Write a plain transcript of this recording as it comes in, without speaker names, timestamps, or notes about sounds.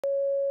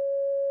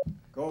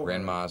Go.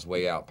 Grandma's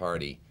Way Out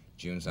Party,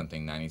 June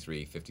something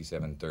 93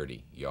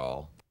 5730,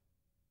 y'all.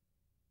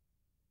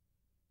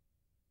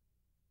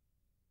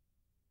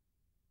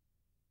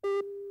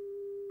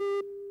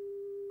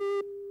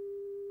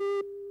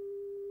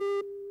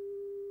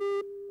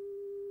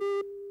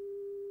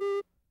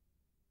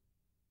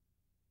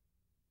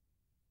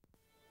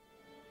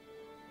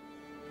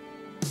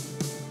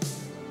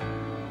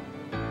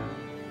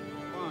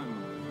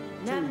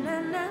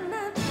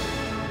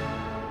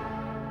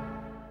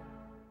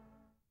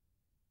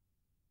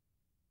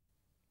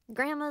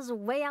 Grandma's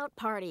Way Out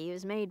Party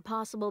is made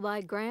possible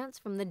by grants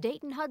from the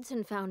Dayton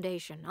Hudson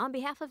Foundation on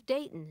behalf of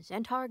Dayton's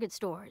and Target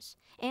stores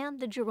and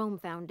the Jerome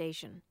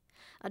Foundation.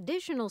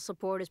 Additional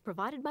support is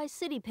provided by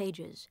City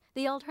Pages,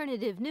 the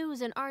alternative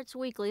news and arts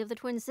weekly of the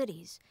Twin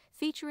Cities,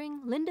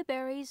 featuring Linda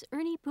Barry's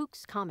Ernie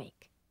Pooks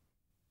comic.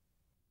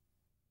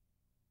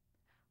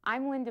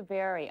 I'm Linda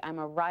Barry. I'm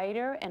a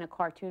writer and a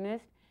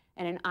cartoonist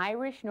and an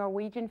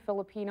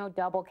Irish-Norwegian-Filipino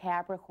double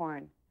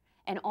Capricorn.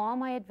 And all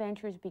my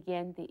adventures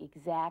begin the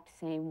exact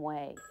same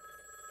way,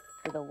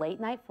 with a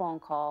late-night phone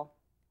call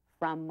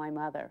from my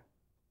mother.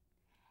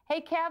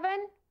 Hey,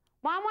 Kevin,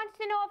 Mom wants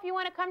to know if you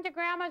want to come to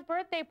Grandma's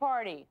birthday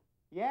party.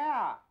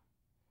 Yeah.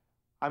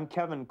 I'm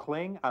Kevin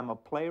Kling. I'm a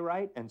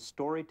playwright and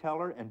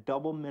storyteller and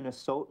double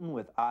Minnesotan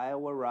with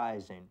Iowa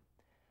Rising.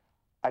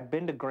 I'd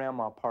been to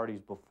grandma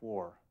parties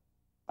before.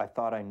 I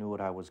thought I knew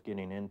what I was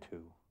getting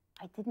into.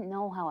 I didn't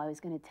know how I was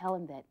going to tell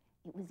him that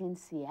it was in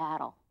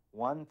Seattle.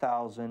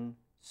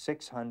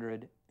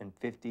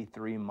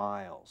 1,653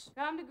 miles.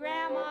 Come to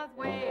Grandma's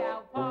Way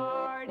Out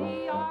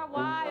Party, our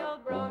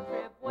wild road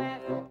trip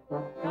west.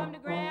 Come to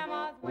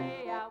Grandma's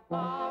Way Out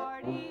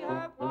Party,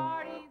 her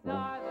parties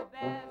are the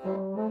best.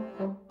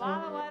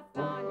 Follow us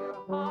on your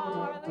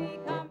Harley,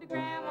 come to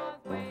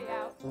Grandma's Way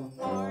Out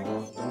Party.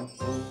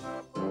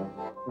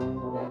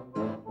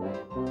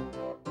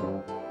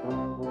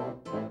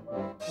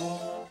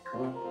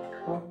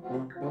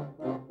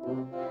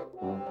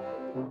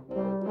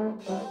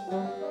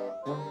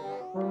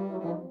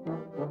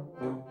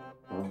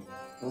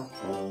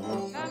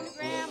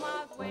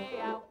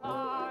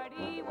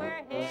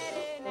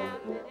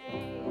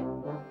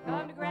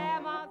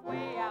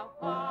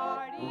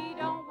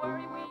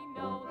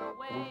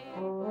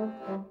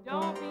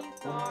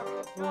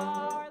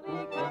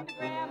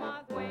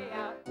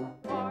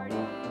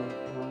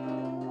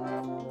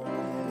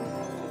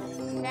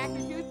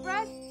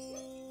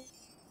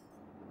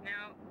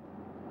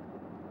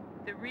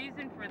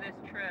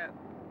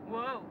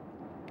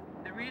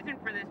 The reason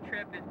for this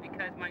trip is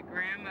because my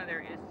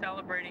grandmother is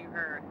celebrating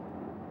her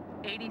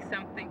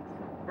 80-something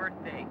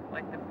birthday,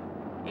 like the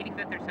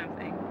 85th or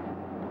something.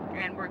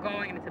 And we're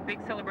going, and it's a big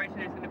celebration.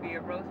 There's going to be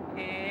a roast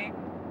pig,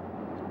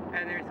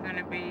 and there's going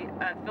to be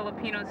a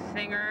Filipino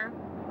singer,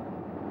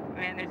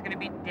 and there's going to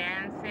be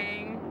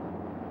dancing,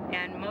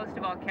 and most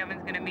of all,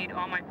 Kevin's going to meet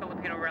all my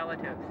Filipino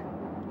relatives.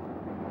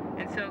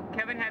 And so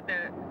Kevin had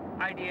the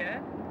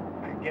idea.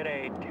 Get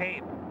a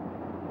tape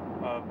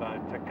of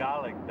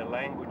Tagalog, the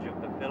language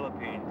of the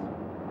Philippines.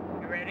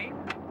 You ready?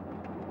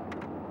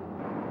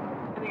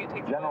 I think it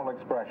takes General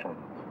expressions.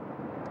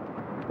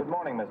 Good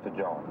morning, Mr.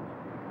 Jones.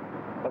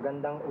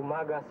 Magandang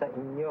umaga sa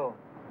inyo,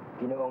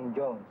 Ginoong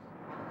Jones.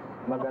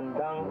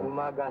 Magandang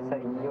umaga sa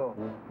inyo,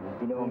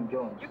 Ginoong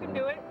Jones. You can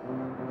do it.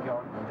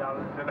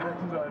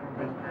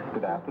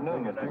 Good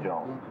afternoon, Mr.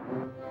 Jones.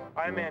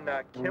 I'm in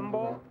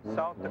Kimball,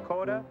 South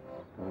Dakota,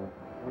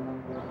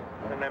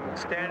 and I'm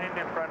standing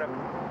in front of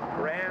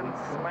Grand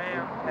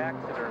Slam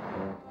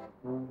taxidermy.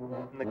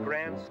 And the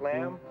Grand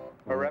Slam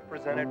are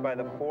represented by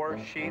the 4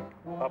 sheep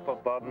up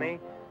above me,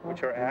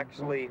 which are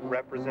actually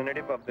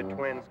representative of the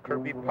twins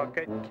Kirby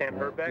Puckett, Kent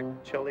Herbeck,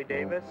 Chili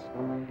Davis.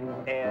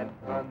 And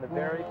on the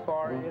very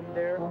far end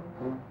there,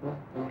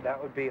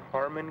 that would be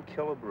Harmon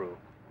Killebrew.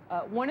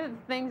 One of the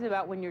things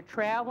about when you're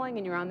traveling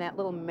and you're on that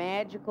little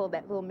magical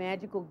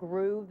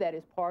groove that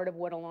is part of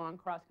what a long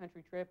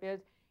cross-country trip is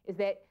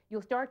that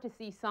you'll start to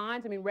see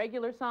signs, I mean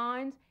regular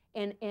signs,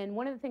 and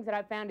one of the things that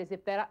I've found is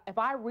if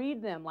I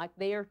read them like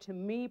they are to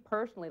me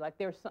personally, like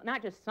they're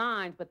not just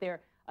signs, but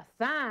they're a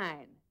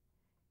sign,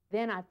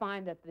 then I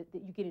find that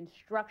you get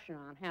instruction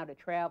on how to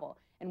travel.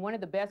 And one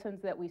of the best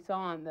ones that we saw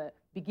on the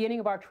beginning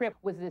of our trip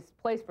was this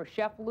place for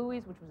Chef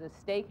Louis, which was a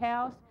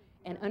steakhouse,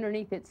 and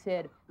underneath it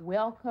said,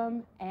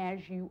 "Welcome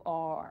as you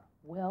are.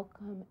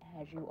 Welcome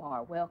as you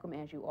are. Welcome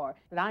as you are."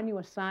 But I knew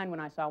a sign when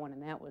I saw one,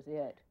 and that was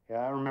it.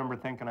 Yeah, I remember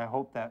thinking, I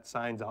hope that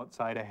sign's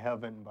outside of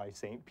heaven by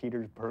St.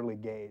 Peter's pearly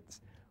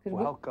gates.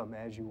 Welcome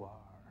as you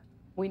are.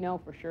 We know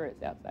for sure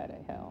it's outside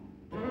of hell.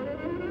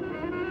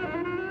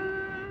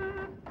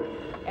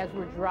 As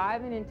we're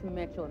driving into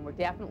Mitchell, and we're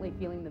definitely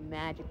feeling the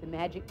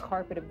magic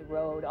carpet of the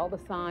road, all the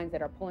signs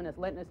that are pulling us,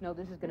 letting us know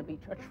this is going to be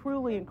a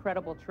truly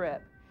incredible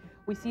trip.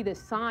 We see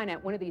this sign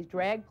at one of these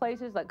drag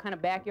places, like kind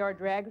of backyard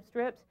drag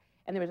strips,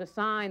 and there was a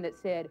sign that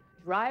said,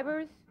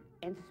 "Drivers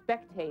and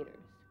spectators."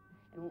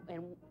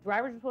 And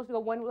drivers were supposed to go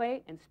one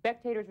way, and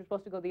spectators were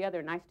supposed to go the other.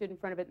 And I stood in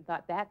front of it and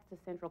thought, that's the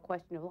central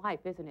question of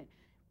life, isn't it?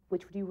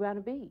 Which do you want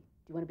to be? Do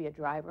you want to be a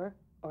driver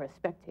or a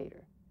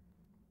spectator?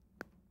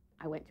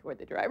 I went toward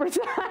the driver's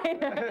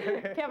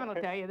side. Kevin will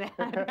tell you that.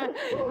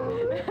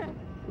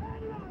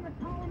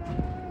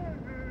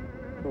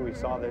 We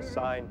saw this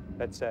sign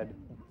that said,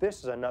 "This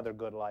is another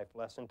good life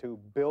lesson to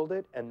build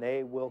it and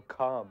they will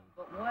come."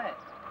 But what?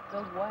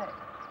 Build what?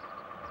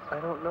 I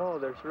don't know.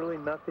 There's really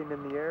nothing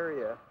in the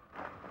area.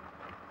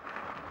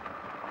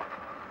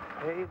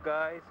 Hey,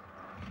 guys,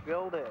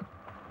 build it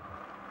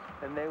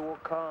and they will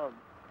come.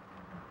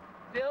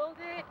 Build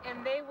it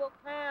and they will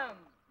come.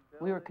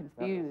 We were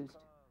confused.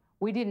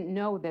 We didn't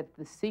know that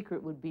the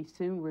secret would be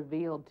soon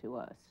revealed to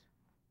us.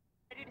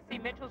 Ready to see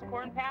Mitchell's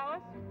Corn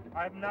Palace?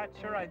 I'm not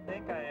sure. I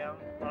think I am.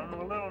 I'm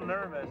a little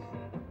nervous.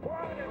 What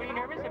are you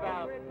nervous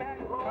about?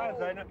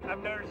 Because I've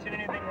never seen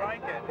anything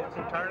like it. It's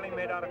entirely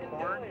made out of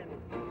corn.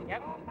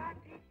 Yep.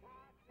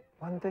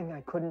 One thing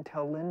I couldn't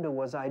tell Linda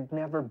was I'd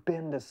never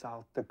been to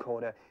South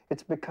Dakota.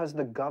 It's because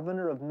the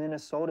governor of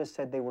Minnesota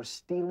said they were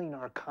stealing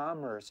our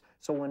commerce.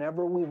 So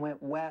whenever we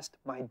went west,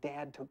 my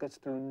dad took us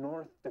through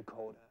North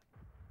Dakota.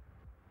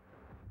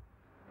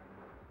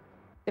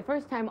 The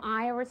first time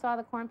I ever saw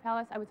the Corn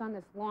Palace, I was on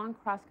this long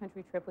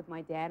cross-country trip with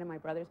my dad and my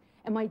brothers,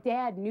 and my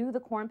dad knew the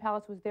Corn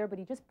Palace was there, but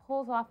he just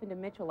pulls off into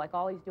Mitchell like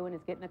all he's doing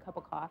is getting a cup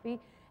of coffee,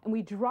 and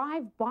we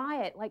drive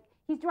by it like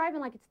he's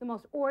driving like it's the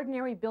most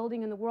ordinary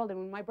building in the world, and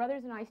when my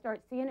brothers and I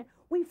start seeing it,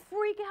 we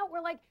freak out.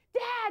 We're like,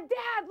 "Dad,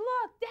 Dad,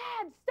 look,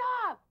 Dad,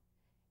 stop!"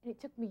 And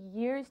it took me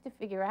years to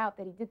figure out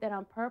that he did that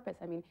on purpose.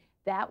 I mean,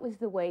 that was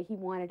the way he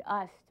wanted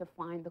us to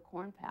find the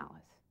Corn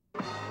Palace.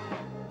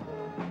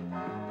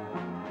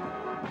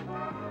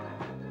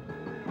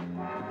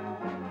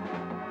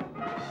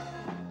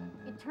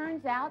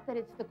 Turns out that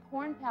it's the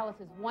Corn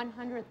Palace's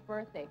 100th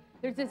birthday.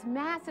 There's this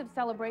massive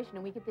celebration,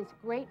 and we get this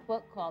great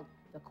book called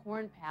The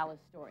Corn Palace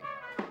Story.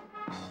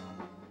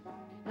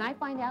 And I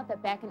find out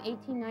that back in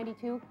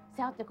 1892,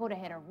 South Dakota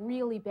had a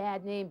really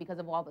bad name because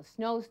of all the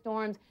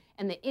snowstorms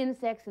and the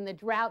insects and the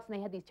droughts, and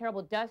they had these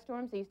terrible dust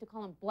storms. They used to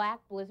call them black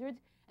blizzards,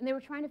 and they were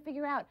trying to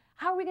figure out,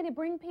 how are we going to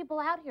bring people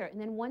out here? And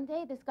then one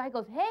day, this guy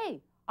goes,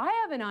 "Hey, I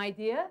have an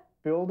idea."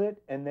 Build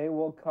it and they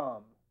will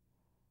come.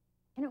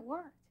 And it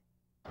worked.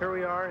 Here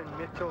we are in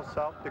Mitchell,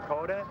 South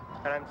Dakota,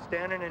 and I'm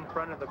standing in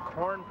front of the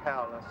Corn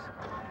Palace.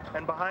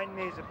 And behind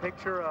me is a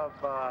picture of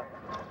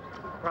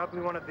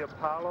probably one of the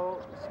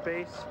Apollo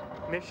space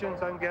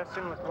missions, I'm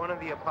guessing, with one of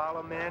the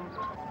Apollo men.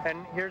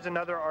 And here's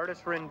another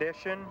artist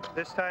rendition.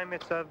 This time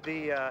it's of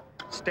the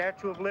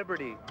Statue of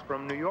Liberty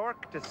from New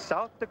York to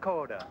South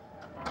Dakota.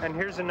 And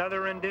here's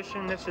another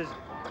rendition. This is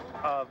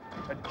a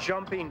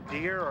jumping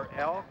deer or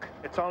elk.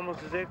 It's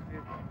almost as if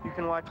you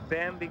can watch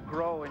Bambi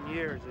grow in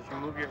years as you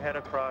move your head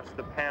across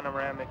the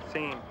panoramic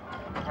scene.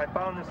 I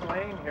found this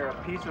laying here.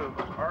 A piece of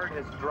art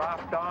has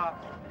dropped off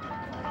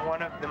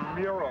one of the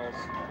murals.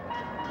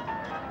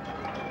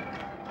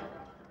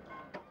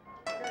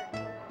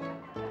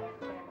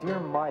 Dear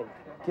Mike,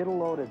 get a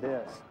load of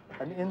this.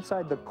 I'm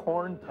inside the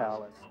Corn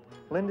Palace.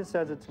 Linda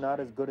says it's not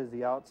as good as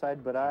the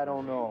outside, but I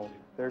don't know.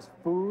 There's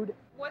food.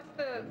 What's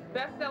the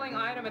best-selling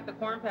item at the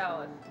Corn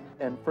Palace?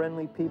 And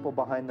friendly people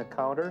behind the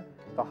counter.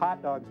 The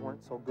hot dogs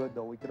weren't so good,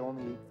 though. We could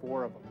only eat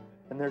 4 of them.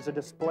 And there's a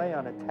display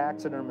on a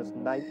taxidermist's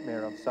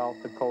nightmare of South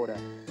Dakota.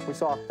 We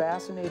saw a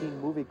fascinating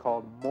movie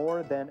called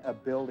More Than a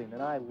Building,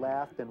 and I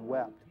laughed and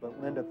wept,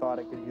 but Linda thought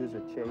it could use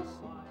a chase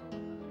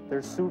scene.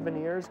 There's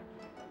souvenirs.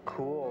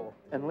 Cool.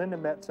 And Linda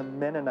met some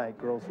Mennonite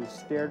girls who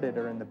stared at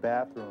her in the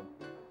bathroom.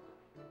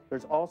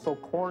 There's also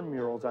corn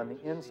murals on the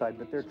inside,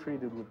 but they're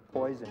treated with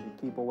poison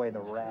to keep away the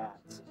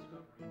rats.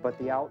 But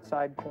the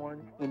outside corn,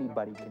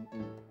 anybody can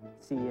eat.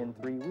 See you in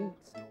 3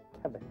 weeks.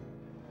 Kevin.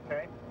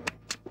 Okay.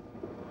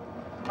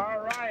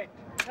 All right.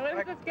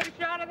 Let's get a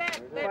shot of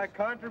that. My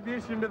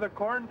contribution to the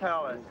Corn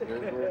Palace.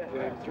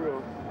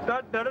 True.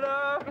 Da da da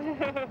da.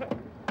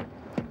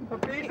 A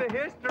piece of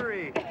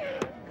history.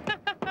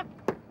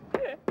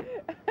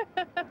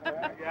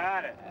 I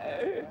got it.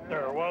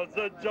 There was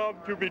a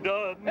job to be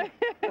done.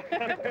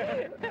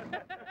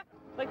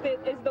 Like,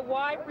 is the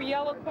Y for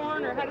yellow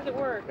corn, or how does it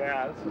work?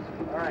 Yeah, this is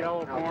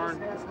yellow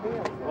corn,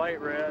 light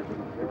red,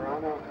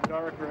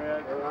 dark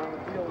red,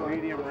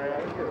 medium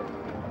red.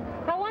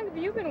 How long have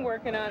you been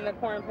working on the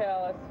Corn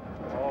Palace?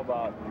 Oh,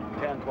 about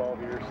 10,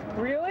 12 years.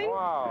 Really?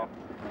 Wow.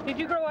 Did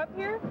you grow up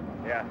here?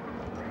 Yeah.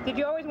 Did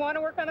you always want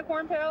to work on the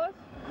Corn Palace?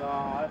 No,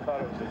 I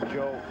thought it was a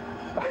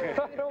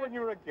joke. When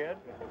you were a kid?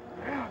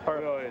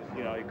 We always,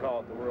 you know, you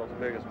call it the world's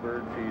biggest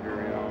bird feeder,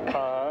 you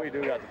know. We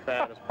do got the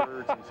fattest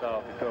birds in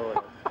South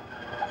Dakota.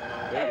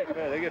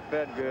 They get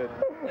fed good.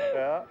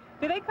 Yeah.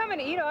 Do they come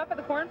and eat off at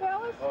the Corn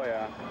Palace? Oh,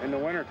 yeah. In the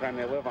wintertime,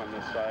 they live on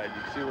this side.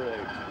 You see where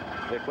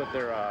they put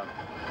their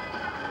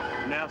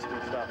nest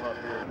and stuff up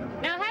here.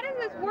 Now, how does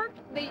this work?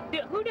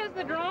 Who does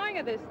the drawing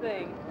of this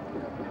thing?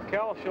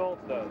 Cal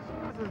Schultz does.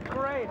 This is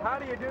great. How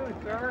do you do,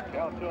 sir?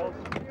 Cal Schultz.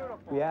 Beautiful.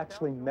 We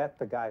actually met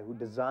the guy who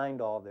designed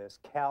all this,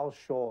 Cal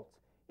Schultz.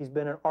 He's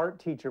been an art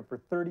teacher for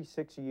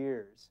 36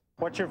 years.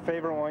 What's your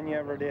favorite one you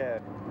ever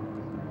did?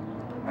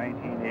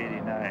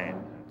 1989.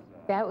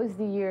 That was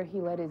the year he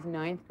let his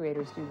 9th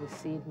graders do the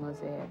seed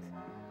mosaics.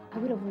 I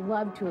would have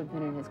loved to have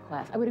been in his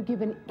class. I would have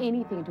given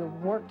anything to have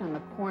worked on the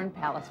Corn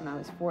Palace when I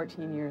was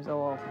 14 years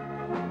old.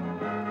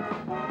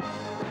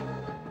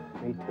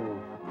 Me too.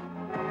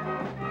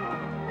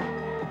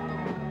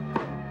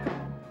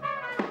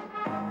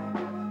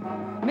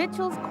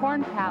 Mitchell's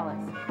Corn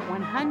Palace,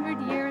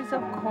 100 years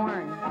of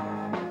corn.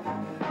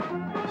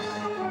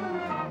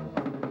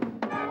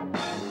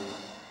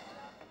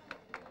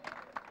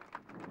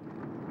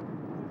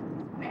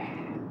 It's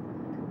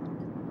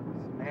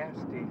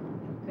nasty.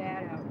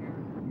 Bad out here.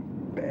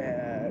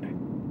 Bad.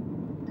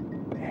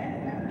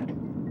 Bad.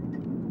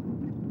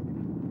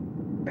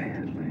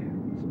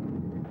 Badlands.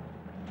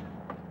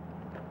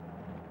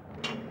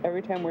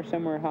 Every time we're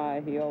somewhere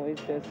high, he always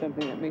does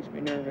something that makes me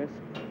nervous.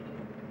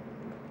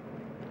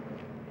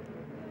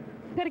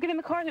 We gotta get in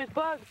the car, there's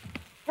bugs.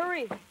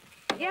 Hurry.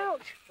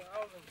 Ouch.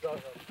 Thousands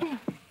of them.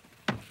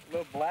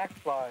 Little black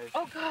flies.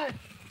 Oh, God.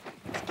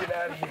 Let's get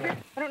out of here.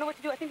 I don't know what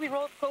to do. I think we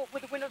go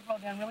with the windows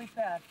rolled down really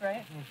fast,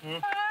 right? Mm-hmm.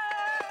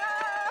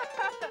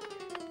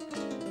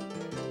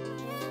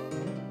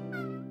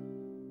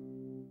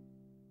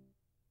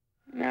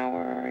 Now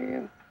where are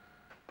you?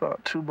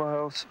 About 2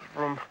 miles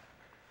from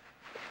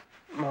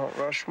Mount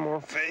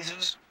Rushmore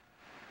phases.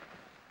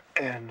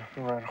 And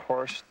we're at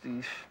Horse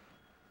Thief.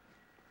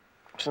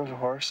 It's a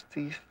Horse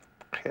Thief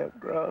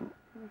campground.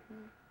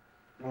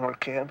 Mm-hmm. We're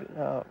camping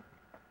out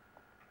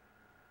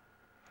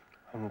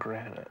on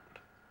granite.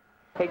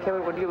 Hey,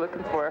 Kelly, what are you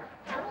looking for?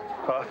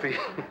 Coffee.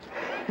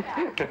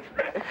 I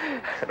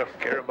don't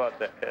care about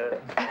the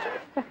head.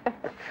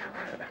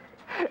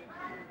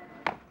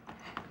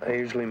 I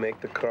usually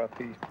make the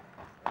coffee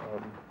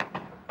as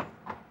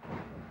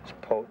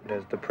potent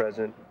as the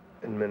present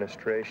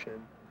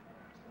administration.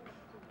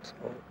 So,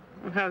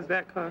 How's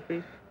that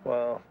coffee?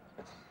 well,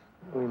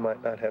 we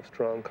might not have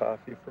strong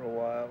coffee for a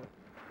while.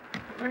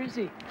 Where is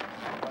he?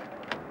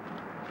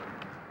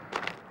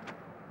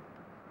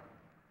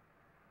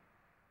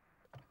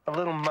 A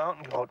little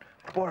mountain goat.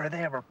 Boy, are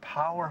they ever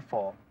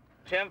powerful.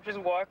 Jim just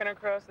walking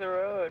across the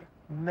road.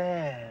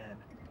 Man,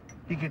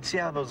 you can see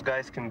how those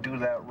guys can do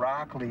that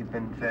rock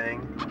leaping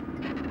thing.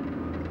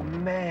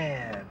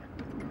 Man,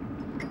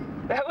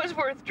 That was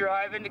worth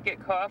driving to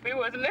get coffee,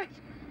 wasn't it?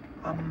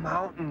 a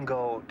mountain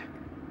goat.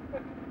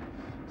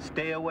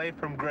 Stay away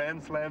from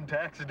Grand Slam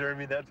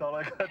taxidermy. That's all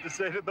I got to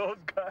say to those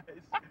guys.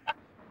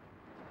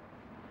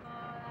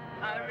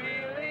 I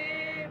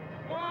really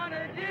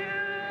wanna do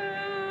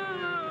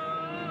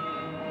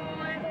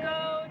is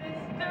go to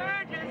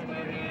Sturgis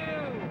with you.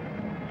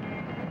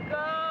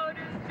 Go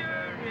to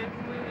Sturgis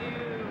with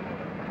you.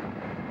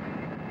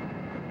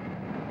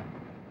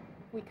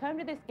 We come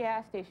to this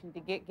gas station to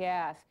get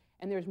gas,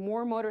 and there's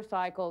more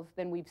motorcycles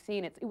than we've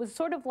seen. It was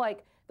sort of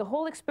like, the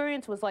whole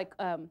experience was like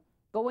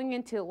going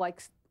into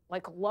like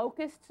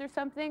locusts or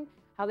something,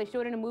 how they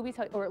showed it in movies,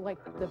 or like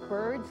the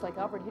birds, like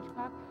Alfred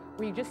Hitchcock,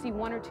 where you just see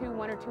one or two,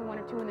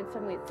 and then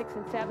suddenly it's 6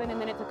 and 7,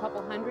 and then it's a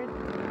couple hundred.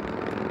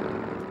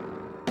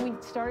 We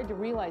started to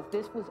realize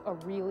this was a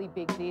really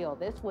big deal.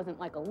 This wasn't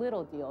like a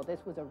little deal.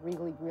 This was a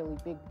really, really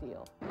big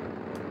deal.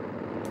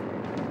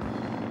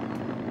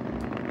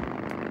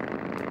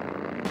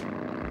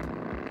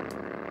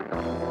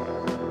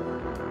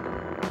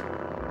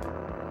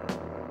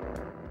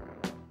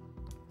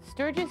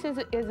 Sturgis is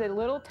a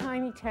little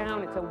tiny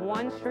town. It's a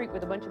one street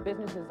with a bunch of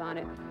businesses on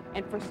it.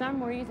 And for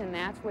some reason,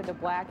 that's where the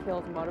Black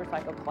Hills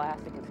Motorcycle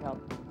Classic is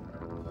held.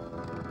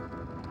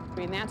 I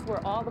mean, that's where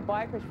all the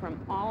bikers from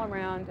all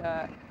around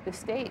the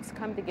states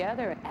come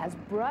together as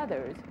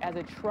brothers, as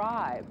a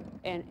tribe,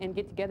 and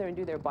get together and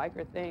do their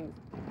biker things.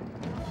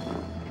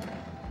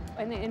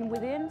 And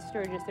within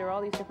Sturgis, there are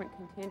all these different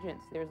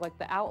contingents. There's like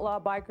the outlaw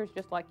bikers,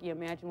 just like you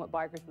imagine what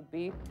bikers would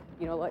be,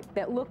 you know, like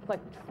that look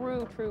like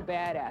true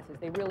badasses.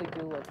 They really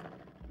do look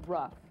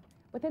rough.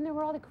 But then there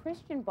were all the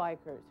Christian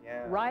bikers,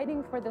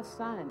 riding for the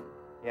sun.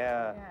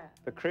 Yeah,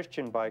 the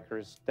Christian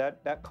bikers,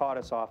 that caught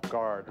us off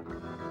guard.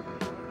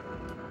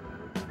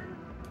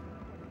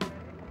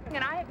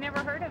 And I had never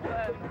heard of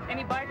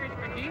any bikers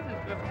for Jesus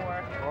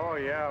before. Oh,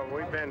 yeah,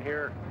 we've been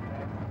here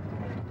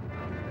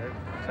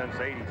since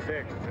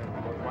 '86.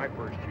 Was my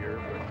first year,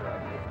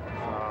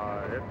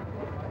 but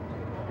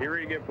here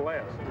you get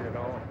blessed, you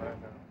know.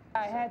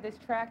 I had this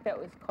track that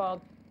was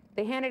called,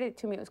 they handed it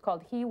to me, it was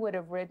called He Would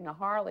Have Ridden a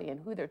Harley, and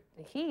who the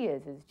he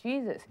is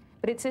Jesus.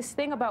 But it's this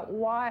thing about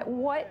what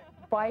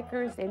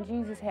bikers and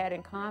Jesus had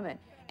in common.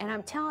 And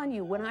I'm telling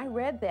you, when I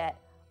read that,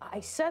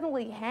 I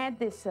suddenly had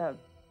this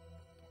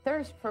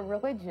thirst for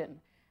religion.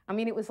 I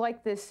mean, it was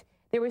like this,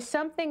 there was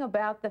something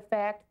about the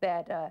fact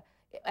that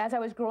as I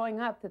was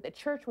growing up, that the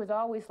church was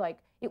always like,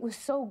 it was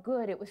so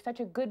good, it was such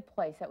a good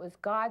place, that was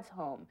God's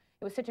home.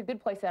 It was such a good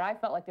place that I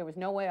felt like there was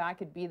no way I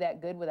could be that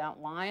good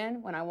without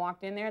lying when I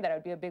walked in there, that I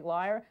would be a big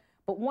liar.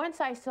 But once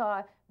I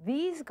saw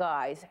these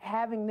guys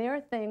having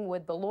their thing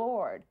with the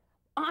Lord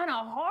on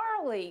a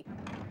Harley,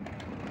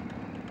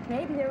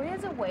 maybe there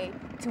is a way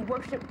to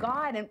worship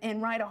God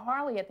and ride a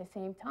Harley at the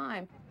same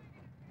time.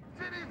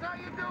 Cities, how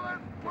you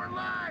doing? We're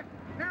live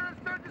here in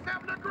Sturgis,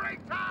 having a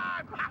great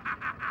time.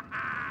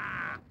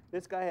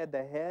 This guy had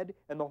the head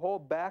and the whole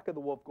back of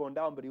the wolf going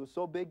down, but he was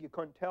so big you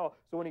couldn't tell.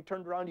 So when he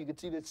turned around, you could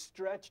see this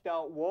stretched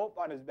out wolf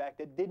on his back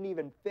that didn't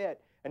even fit.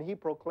 And he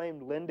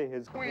proclaimed Linda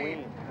his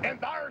queen. And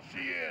there she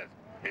is,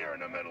 here in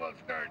the middle of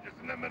Sturgis,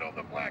 in the middle of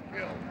the Black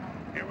Hills.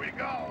 Here we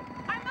go.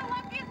 I'm the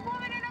luckiest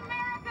woman in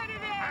America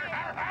today!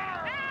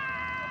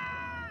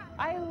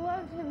 I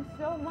loved him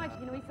so much.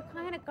 You know, he's the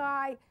kind of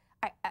guy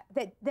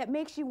that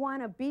makes you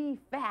want to be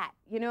fat,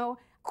 you know?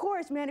 Of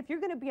course, man, if you're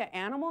going to be an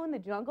animal in the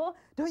jungle,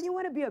 don't you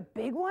want to be a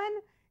big one?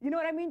 You know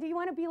what I mean? Do you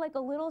want to be like a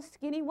little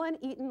skinny one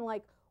eating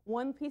like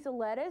one piece of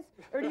lettuce?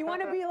 Or do you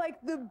want to be like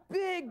the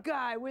big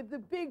guy with the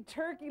big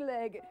turkey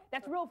leg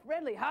that's real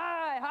friendly?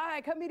 Hi,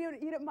 hi, come eat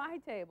at my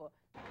table.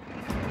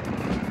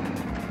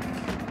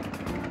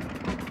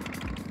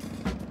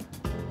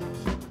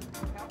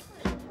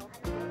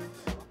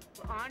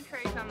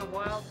 Entrees on the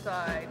wild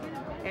side,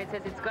 and it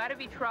says it's got to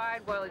be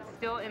tried while it's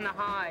still in the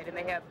hide, and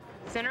they have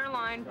center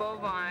line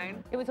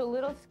bovine. It was a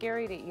little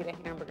scary to eat a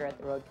hamburger at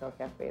the Roadkill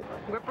Cafe,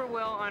 though.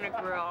 Whippoorwill on a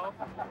grill.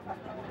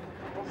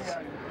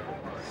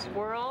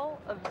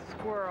 Swirl of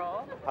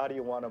squirrel. How do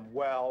you want them?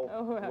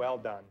 Well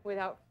done.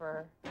 Without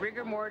fur.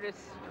 Rigor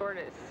mortis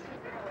tortoise.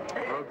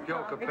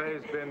 Roadkill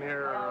Cafe's been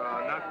here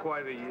not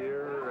quite a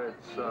year.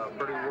 It's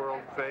pretty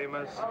world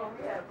famous.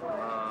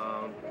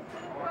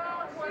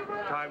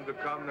 Time to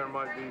come, there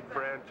might be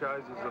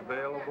franchises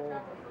available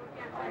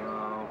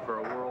for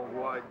a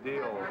worldwide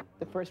deal.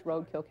 The first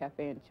Roadkill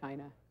Cafe in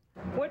China.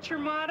 What's your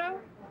motto?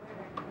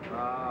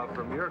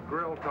 From your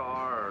grill to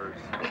ours.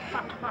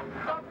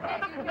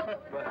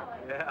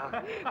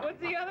 Yeah. What's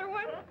the other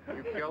one?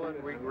 You kill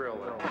it, we grill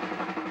it.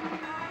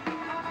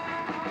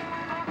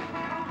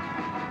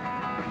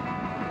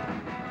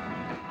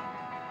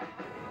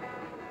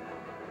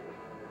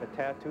 The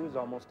tattoos,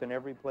 almost in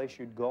every place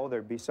you'd go,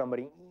 there'd be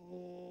somebody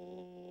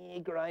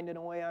grinding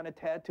away on a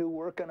tattoo,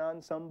 working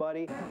on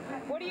somebody.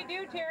 What do you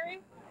do, Terry?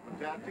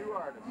 Tattoo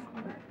artist.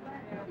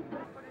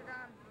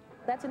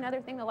 That's another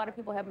thing a lot of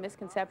people have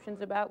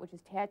misconceptions about, which is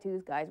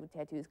tattoos, guys with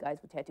tattoos, guys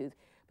with tattoos.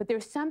 But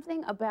there's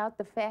something about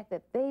the fact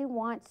that they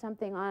want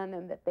something on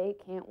them that they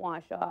can't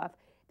wash off,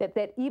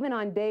 that even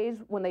on days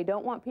when they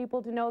don't want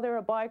people to know they're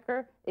a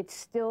biker, it's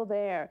still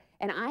there.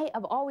 And I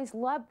have always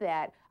loved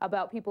that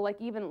about people, like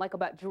even like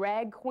about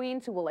drag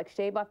queens who will like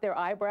shave off their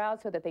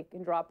eyebrows so that they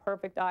can draw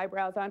perfect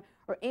eyebrows on,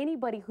 or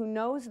anybody who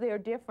knows they're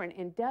different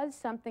and does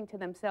something to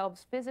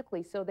themselves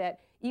physically so that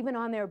even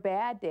on their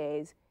bad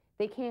days,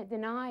 they can't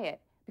deny it.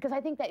 Because I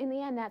think that in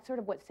the end, that's sort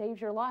of what saves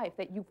your life,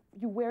 that you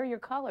wear your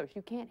colors.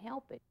 You can't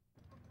help it.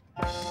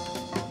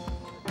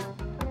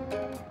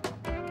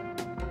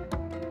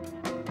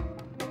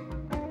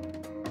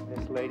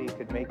 This lady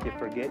could make you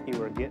forget you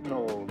were getting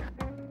old.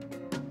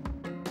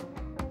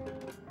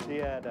 She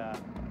had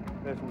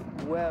this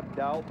webbed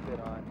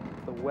outfit on.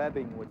 The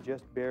webbing would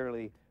just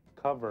barely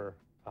cover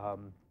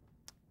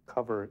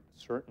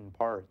certain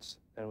parts,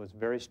 and it was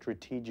very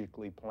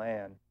strategically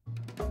planned.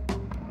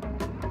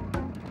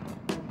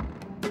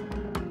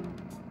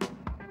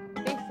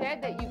 They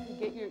said that you could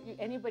get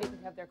anybody could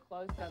have their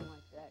clothes done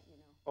like that, you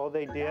know. Oh,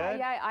 they did?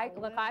 Yeah,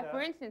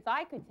 for instance,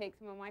 I could take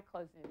some of my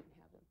clothes in and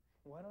have them.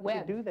 Why don't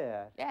webbed. you do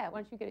that? Yeah,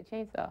 why don't you get a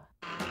chainsaw?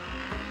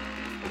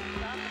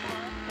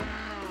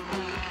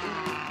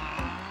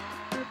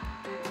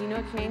 You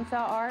know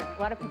chainsaw art?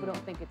 A lot of people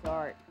don't think it's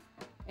art.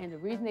 And the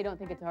reason they don't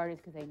think it's art is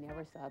because they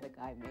never saw the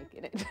guy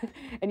making it.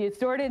 And you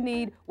sort of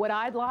need, what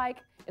I'd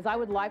like is I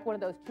would like one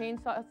of those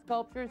chainsaw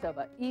sculptures of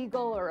an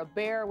eagle or a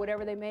bear,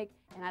 whatever they make,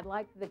 and I'd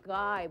like the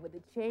guy with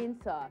the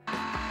chainsaw.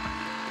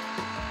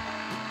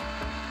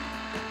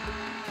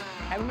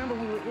 I remember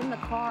we were in the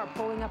car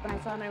pulling up and I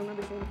saw him and I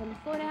remember saying, "Come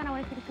slow down, I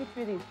want to take a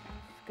picture of these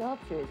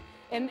sculptures."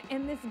 And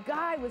this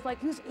guy was like,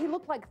 he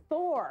looked like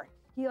Thor.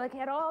 He like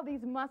had all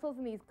these muscles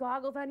and these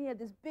goggles on. He had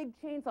this big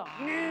chainsaw.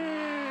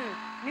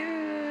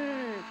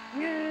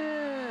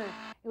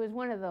 It was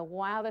one of the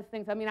wildest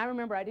things. I mean, I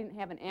remember I didn't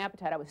have an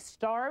appetite. I was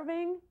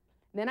starving.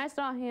 Then I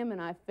saw him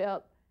and I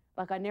felt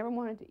like I never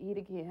wanted to eat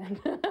again.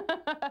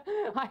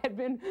 I had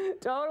been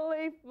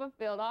totally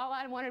fulfilled. All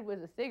I wanted was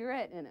a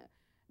cigarette and a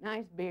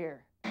nice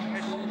beer.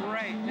 It's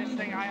great. This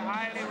thing, I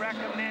highly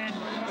recommend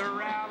the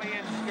rally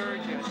in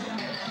Sturgis.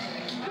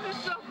 This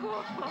is so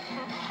cool.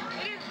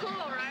 It is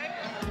cool, right?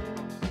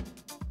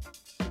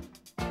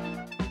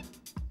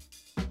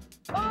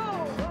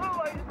 Oh,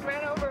 I just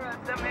ran over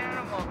some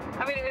animal.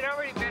 I mean, it had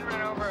already been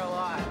run over a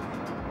lot.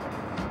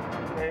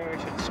 Maybe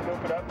we should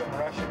scoop it up and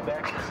rush it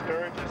back to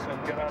Sturgis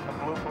and get on the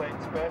Blue Plate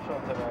special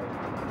tonight.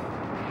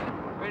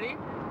 Ready?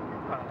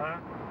 Uh-huh.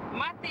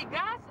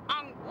 Matigas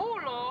ang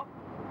ulo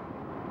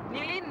ni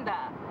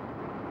Linda.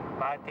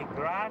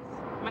 Matigas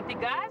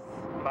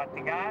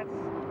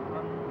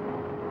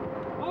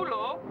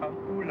Ulo ang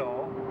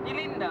ulo ni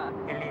Linda.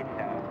 ni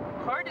Linda.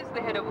 Hard is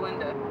the head of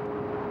Linda.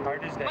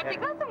 Hard is the head.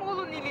 Matigas ang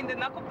ulo ni Linda.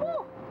 Naku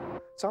po.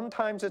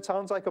 Sometimes it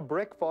sounds like a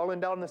brick falling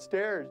down the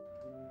stairs.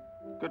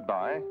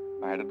 Goodbye.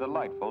 I had a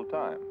delightful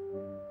time.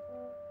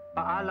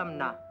 Paalam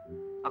na.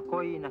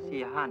 Ako'y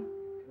nasiyahan.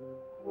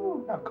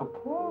 Oh, naku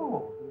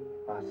po.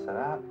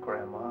 Masarap,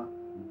 Grandma.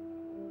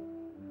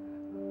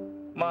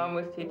 Mom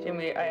was teaching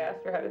me, I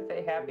asked her how to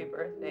say happy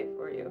birthday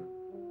for you.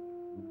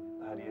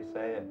 How do you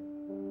say it?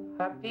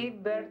 Happy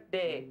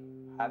birthday.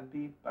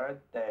 Happy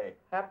birthday.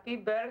 Happy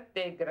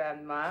birthday,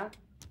 Grandma.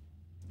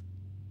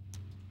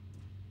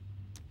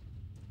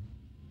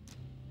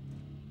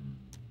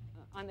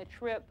 On the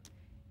trip,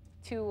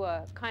 to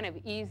kind of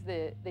ease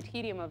the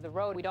tedium of the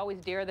road, we'd always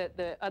dare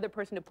the other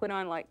person to put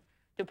on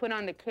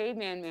the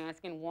caveman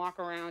mask and walk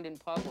around in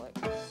public.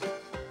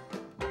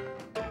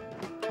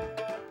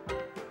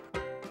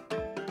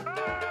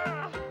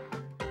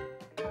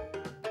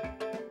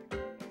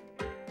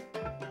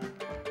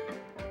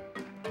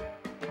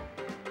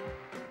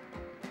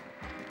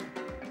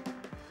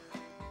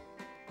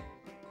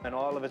 And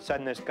all of a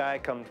sudden, this guy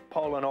comes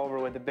pulling over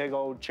with a big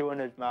old chew in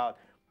his mouth.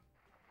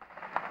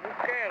 You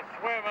can't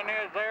swim in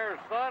his air,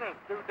 son. It's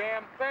too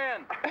damn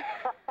thin.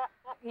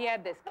 He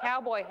had this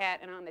cowboy hat,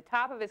 and on the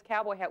top of his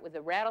cowboy hat was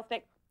a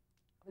rattlesnake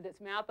with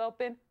its mouth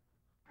open.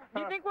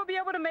 You think we'll be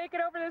able to make it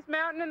over this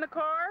mountain in the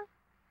car?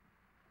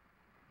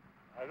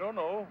 I don't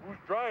know. Who's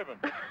driving?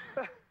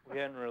 We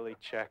hadn't really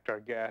checked our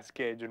gas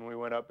gauge, and we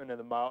went up into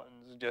the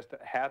mountains just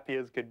happy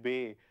as could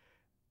be.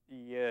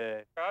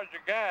 Yeah. How's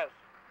your gas?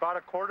 About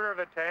a quarter of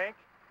a tank.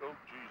 Oh,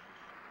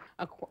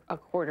 Jesus. A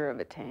quarter of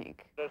a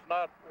tank. It's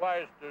not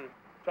wise to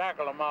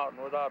tackle a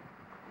mountain without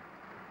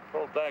a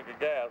full tank of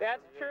gas.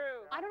 That's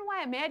true. I don't know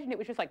why I imagined it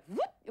was just like, whoop,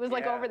 it was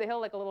like over the hill,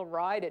 like a little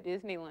ride at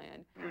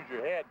Disneyland. Use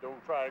your head.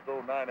 Don't try to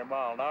go 90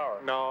 miles an hour.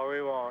 No,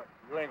 we won't.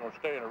 You ain't gonna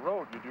stay in the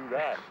road. You do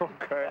that.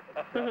 Okay.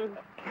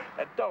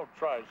 And don't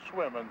try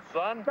swimming,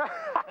 son.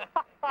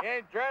 You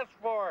ain't dressed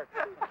for it.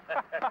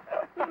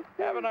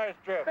 Have a nice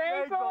trip.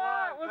 Thanks a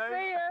lot. We'll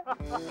see you.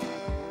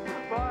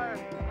 Bye.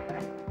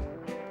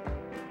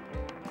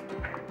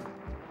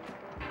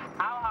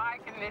 How high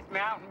can this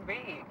mountain be?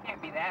 It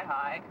can't be that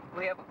high.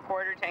 We have a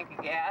quarter tank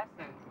of gas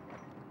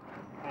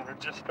and We're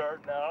just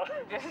starting out.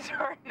 just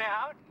starting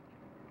out.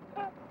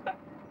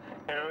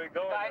 Here we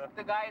go.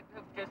 The guy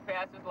who just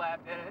passed us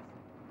laughed at us.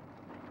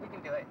 We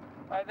can do it.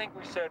 I think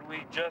we said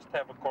we just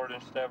have a quarter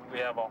instead of we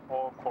have a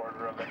whole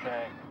quarter of a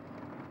tank.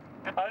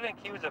 I think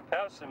he was a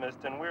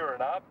pessimist and we were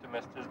an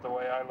optimist is the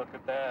way I look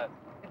at that.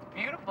 It's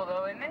beautiful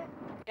though, isn't it?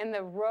 And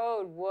the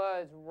road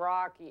was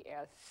rocky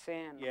as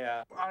sin.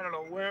 Yeah. I don't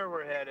know where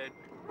we're headed.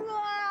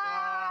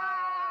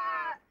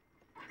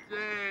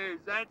 Jeez,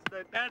 that's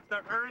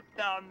the Earth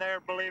down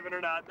there, believe it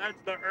or not. That's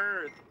the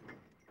Earth.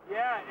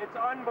 Yeah, it's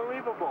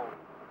unbelievable.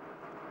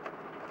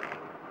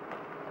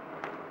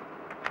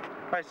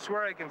 I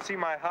swear I can see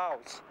my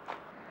house.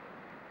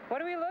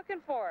 What are we looking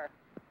for?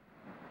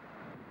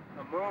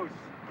 A moose.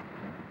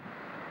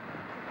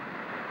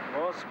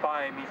 We'll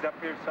spy him. He's up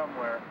here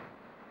somewhere.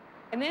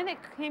 And then it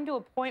came to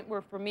a point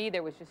where, for me,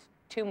 there was just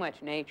too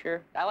much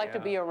nature. I like to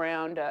be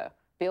around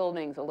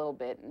buildings a little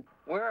bit. And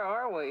Where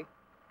are we?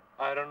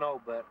 I don't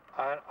know, but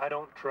I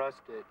don't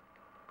trust it.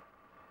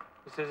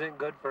 This isn't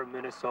good for a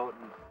Minnesotan.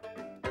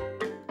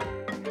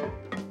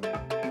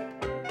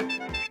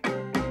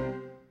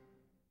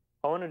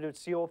 I wanted to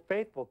see Old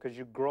Faithful because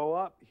you grow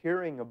up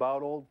hearing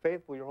about Old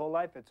Faithful your whole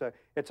life. It's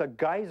a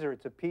geyser.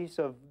 It's a piece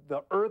of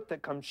the earth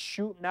that comes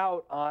shooting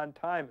out on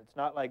time. It's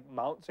not like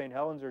Mount St.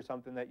 Helens or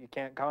something that you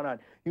can't count on.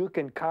 You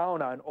can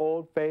count on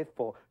Old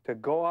Faithful to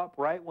go up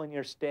right when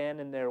you're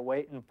standing there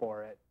waiting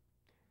for it.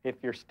 If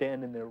you're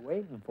standing there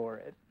waiting for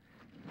it.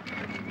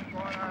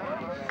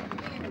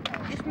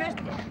 Just missed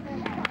it.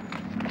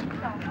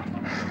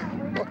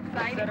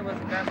 Said it was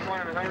the best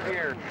one around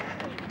here.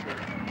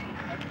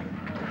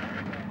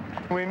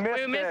 We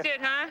missed it,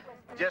 huh?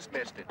 Just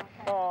missed it.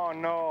 Oh,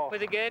 no.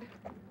 Was it good?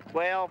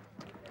 Well,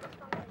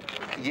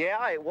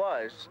 yeah, it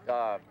was.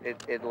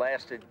 It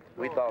lasted.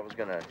 We thought it was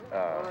gonna.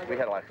 We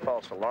had like a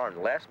false alarm.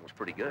 The last one was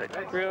pretty good.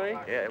 Really?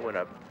 Yeah, it went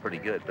up pretty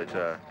good. But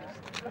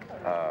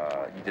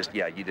it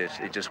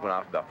just went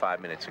off about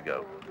 5 minutes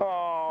ago.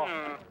 Oh.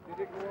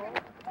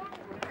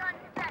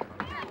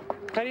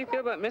 How do you feel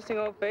about missing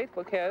Old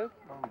Faithful, Kev?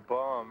 I'm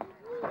bummed.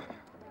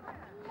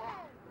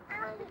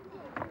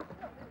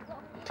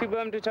 Too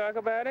bummed to talk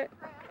about it?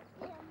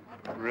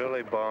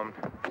 Really bummed.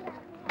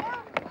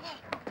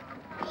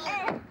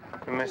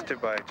 We missed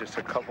it by just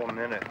a couple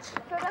minutes.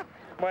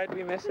 Why'd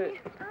we miss it?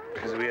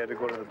 Because we had to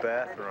go to the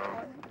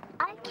bathroom.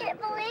 I can't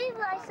believe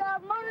I saw a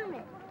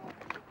mermaid.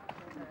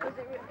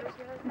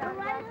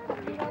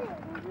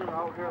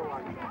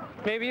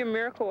 Maybe a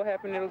miracle will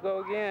happen, it'll go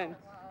again.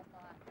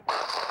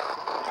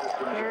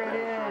 There it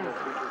is.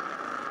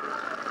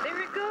 There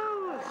it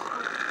goes!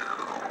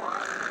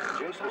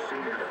 Just as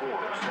soon as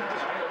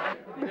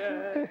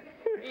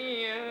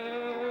Yeah,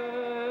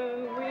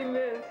 we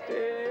missed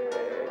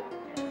it.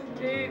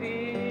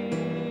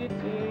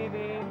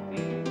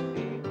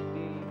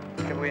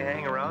 Can we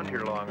hang around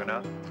here long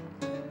enough?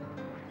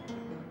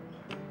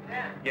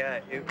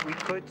 Yeah, we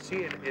could see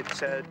it. It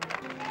said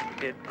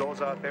it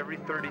goes off every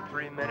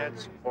 33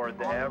 minutes, or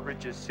the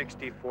average is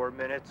 64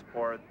 minutes,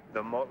 or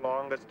the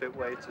longest it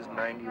waits is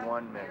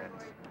 91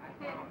 minutes.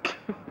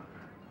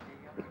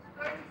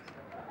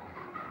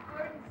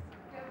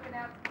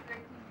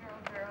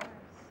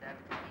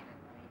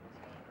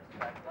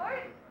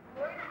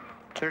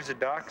 There's a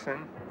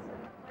dachshund.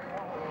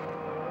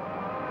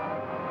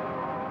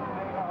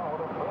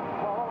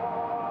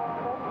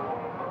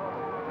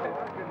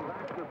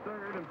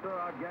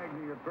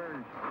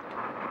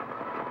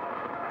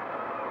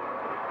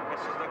 This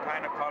is the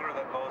kind of color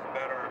that goes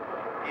better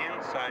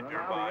inside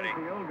your body.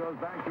 The infield goes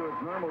back to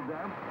its normal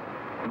depth.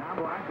 Now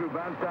Black, who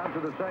bounced out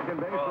to the second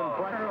baseman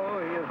player. Oh,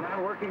 he is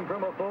now working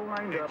from a full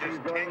windup.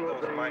 It just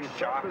tingles my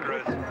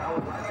chakras.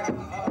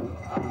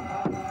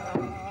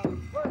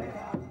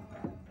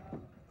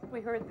 We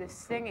heard this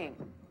singing.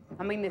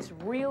 I mean, this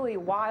really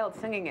wild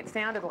singing. It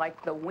sounded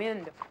like the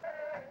wind.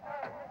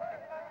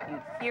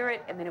 You'd hear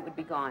it, and then it would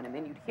be gone. And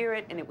then you'd hear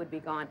it, and it would be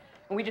gone.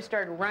 And we just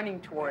started running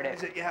toward it.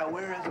 Is it? Yeah,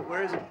 where is it?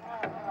 Where is it?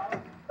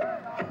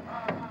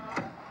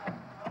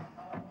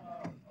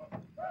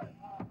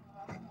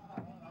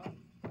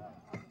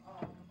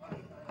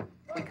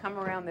 We come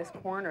around this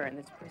corner, and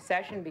this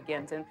procession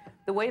begins. And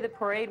the way the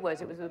parade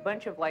was, it was a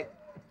bunch of, like,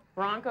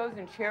 Broncos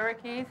and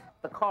Cherokees,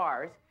 the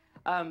cars,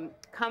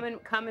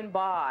 coming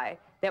by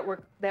that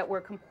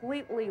were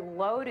completely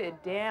loaded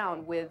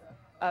down with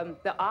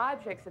the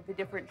objects that the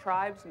different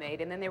tribes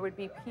made. And then there would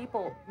be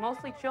people,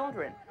 mostly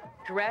children,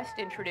 dressed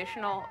in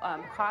traditional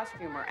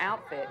costume or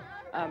outfit,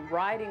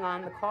 riding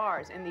on the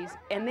cars.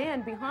 And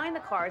then behind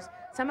the cars,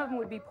 some of them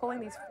would be pulling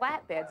these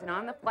flatbeds, and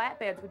on the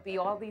flatbeds would be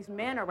all these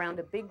men around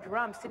a big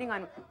drum sitting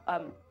on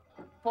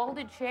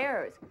folded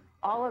chairs,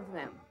 all of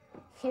them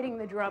hitting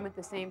the drum at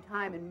the same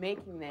time and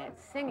making that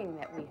singing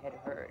that we had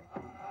heard.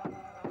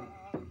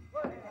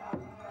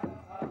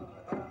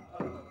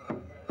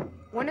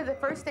 One of the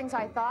first things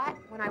I thought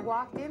when I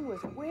walked in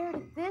was, where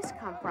did this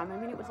come from? I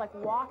mean, it was like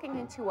walking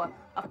into a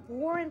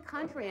foreign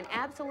country, an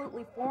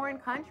absolutely foreign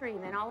country,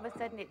 and then all of a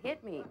sudden it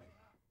hit me.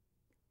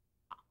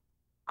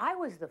 I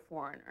was the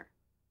foreigner.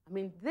 I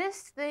mean,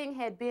 this thing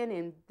had been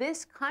in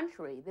this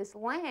country, this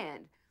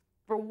land,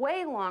 for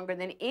way longer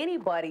than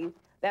anybody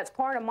that's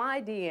part of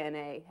my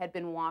DNA had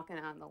been walking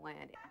on the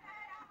land.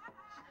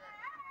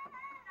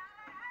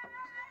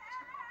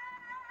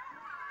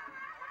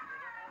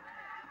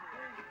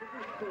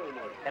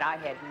 That I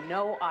had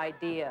no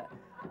idea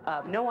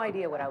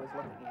what I was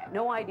looking at,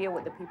 no idea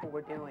what the people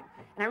were doing.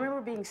 And I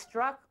remember being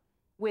struck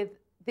with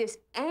this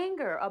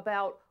anger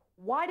about,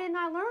 why didn't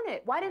I learn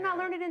it? Why didn't I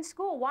learn it in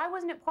school? Why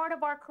wasn't it part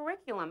of our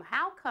curriculum?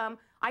 How come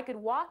I could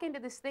walk into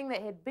this thing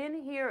that had been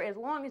here as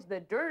long as the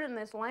dirt in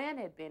this land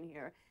had been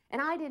here,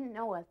 and I didn't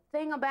know a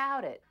thing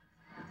about it?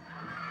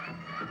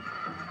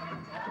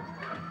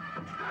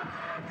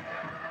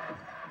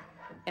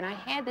 And I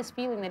had this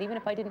feeling that even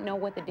if I didn't know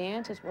what the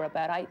dances were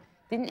about, I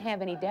didn't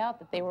have any doubt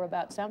that they were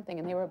about something,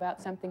 and they were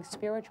about something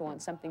spiritual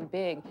and something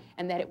big,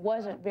 and that it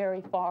wasn't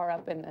very far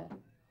up in the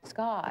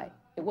sky.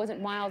 It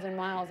wasn't miles and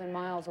miles and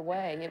miles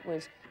away. It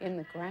was in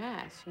the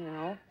grass, you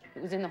know.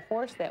 It was in the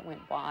horse that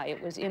went by.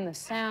 It was in the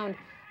sound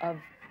of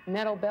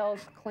metal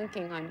bells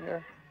clinking on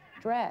your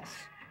dress.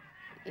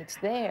 It's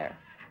there.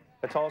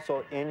 It's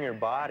also in your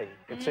body.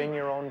 It's in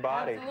your own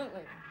body.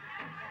 Absolutely.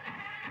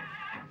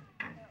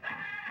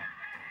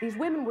 These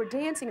women were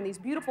dancing in these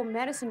beautiful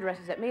medicine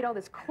dresses that made all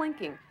this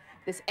clinking,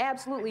 this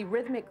absolutely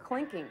rhythmic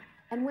clinking.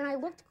 And when I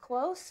looked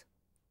close,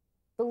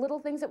 the little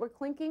things that were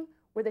clinking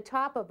were the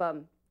top of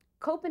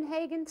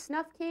Copenhagen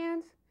snuff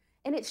cans.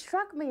 And it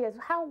struck me as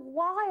how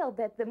wild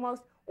that the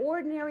most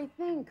ordinary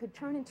thing could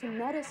turn into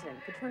medicine,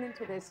 could turn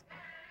into this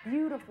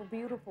beautiful,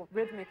 beautiful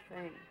rhythmic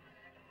thing.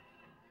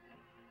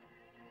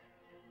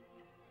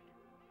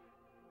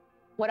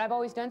 What I've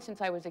always done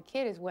since I was a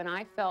kid is when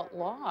I felt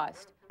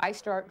lost, I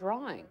start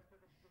drawing.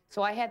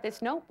 So I had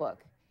this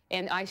notebook,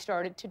 and I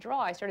started to draw.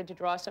 I started to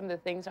draw some of the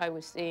things I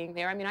was seeing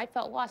there. I mean, I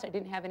felt lost. I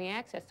didn't have any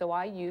access, so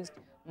I used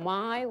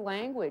my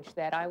language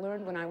that I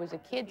learned when I was a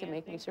kid to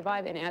make me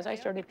survive. And as I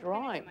started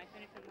drawing,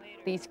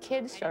 these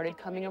kids started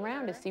coming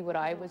around to see what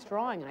I was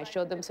drawing, and I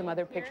showed them some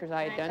other pictures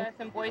I had done.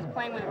 Some boys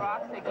playing with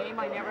rocks, a game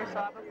I never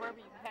saw before.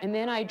 And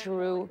then I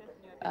drew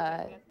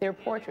their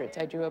portraits.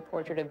 I drew a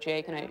portrait of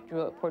Jake, and I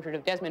drew a portrait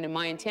of Desmond, and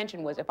my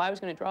intention was if I was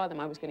going to draw them,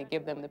 I was going to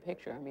give them the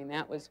picture. I mean,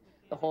 that was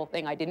the whole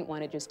thing. I didn't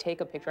want to just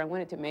take a picture. I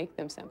wanted to make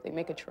them something,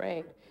 make a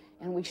trade.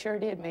 And we sure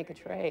did make a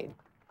trade.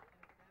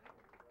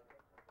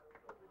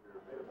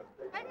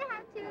 Don't you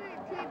have two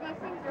of these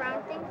things,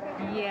 round things?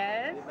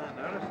 Yes. I did not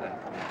notice that.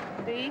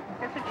 See,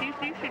 that's what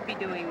you should be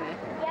doing this.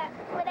 Yeah,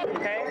 but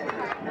Okay.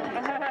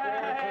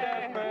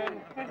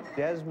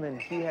 Desmond,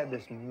 he had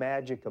this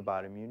magic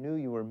about him. You knew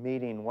you were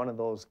meeting one of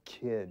those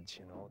kids,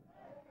 you know.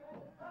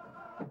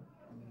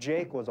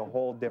 Jake was a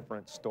whole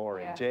different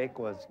story. Yeah. Jake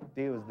was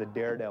the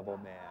daredevil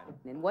man.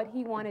 And what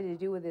he wanted to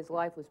do with his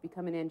life was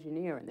become an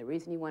engineer. And the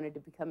reason he wanted to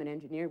become an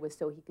engineer was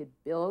so he could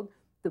build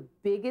the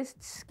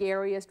biggest,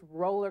 scariest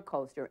roller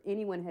coaster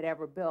anyone had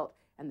ever built.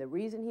 And the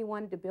reason he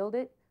wanted to build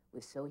it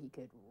was so he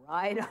could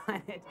ride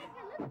on it.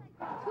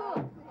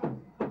 cool.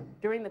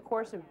 During the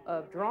course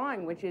of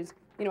drawing, which is,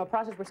 you know, a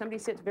process where somebody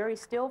sits very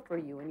still for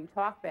you and you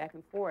talk back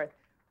and forth,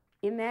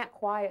 in that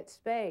quiet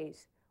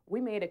space,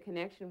 we made a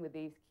connection with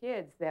these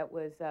kids that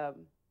was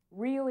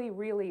really,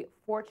 really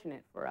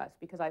fortunate for us,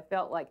 because I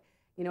felt like,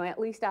 you know, at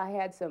least I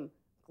had some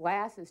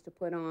glasses to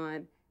put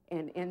on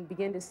and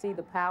begin to see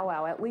the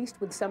powwow, at least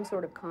with some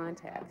sort of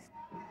context.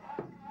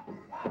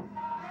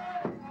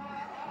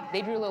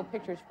 They drew little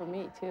pictures for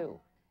me, too.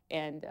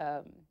 And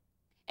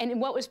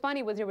what was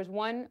funny was there was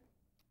one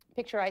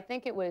picture, I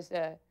think it was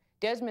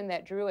Desmond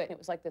that drew it. It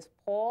was like this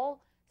pole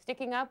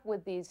sticking up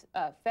with these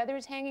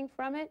feathers hanging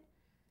from it.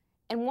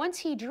 And once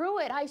he drew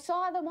it, I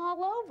saw them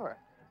all over.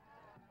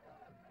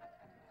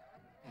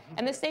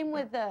 And the same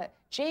with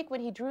Jake,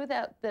 when he drew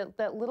that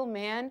little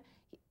man.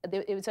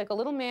 It was like a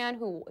little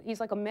man he's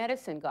like a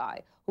medicine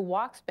guy who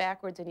walks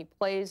backwards and he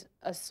plays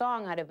a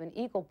song out of an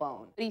eagle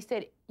bone. But he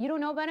said, "You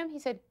don't know about him?" He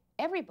said,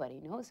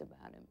 "Everybody knows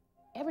about him.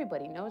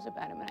 Everybody knows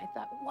about him." And I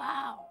thought,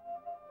 wow.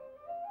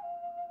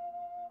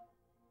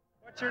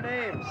 What's your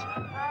names?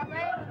 My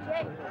name's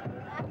Jake.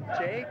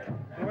 Jake?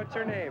 And what's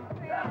your name?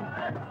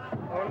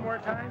 One more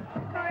time?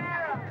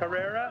 Carrera.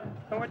 Carrera?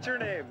 And what's your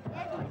name?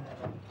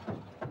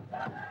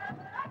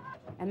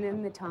 And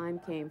then the time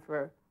came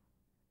for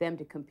them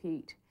to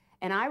compete.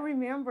 And I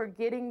remember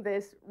getting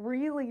this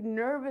really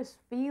nervous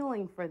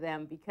feeling for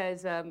them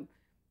because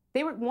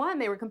they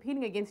were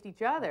competing against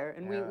each other,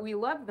 and we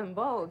loved them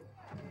both.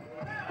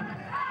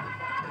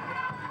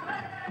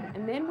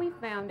 And then we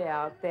found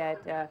out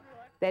that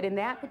that in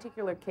that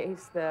particular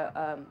case,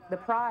 the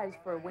prize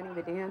for winning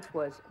the dance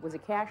was a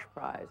cash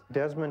prize.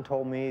 Desmond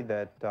told me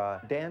that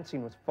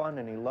dancing was fun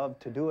and he loved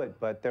to do it,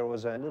 but there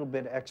was a little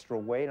bit extra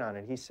weight on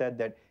it. He said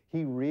that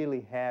he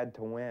really had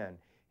to win.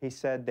 He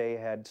said they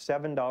had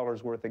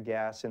 $7 worth of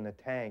gas in the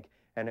tank,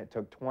 and it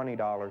took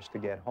 $20 to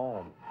get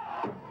home.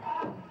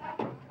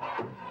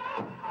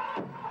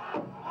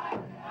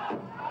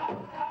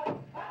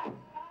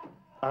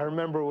 I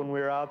remember when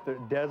we were out there,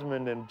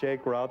 Desmond and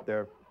Jake were out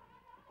there.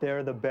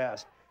 They're the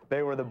best.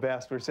 They were the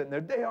best. We're sitting there,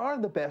 they are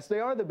the best,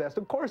 they are the best.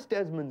 Of course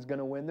Desmond's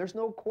gonna win, there's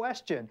no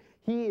question.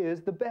 He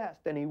is the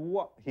best, and he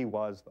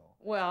was, though.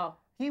 Well,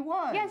 he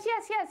was. Yes, he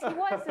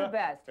was the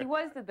best. He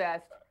was the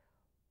best.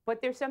 But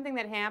there's something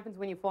that happens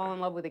when you fall in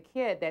love with a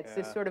kid that's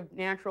this sort of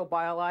natural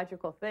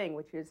biological thing,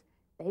 which is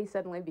they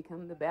suddenly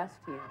become the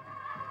best to you.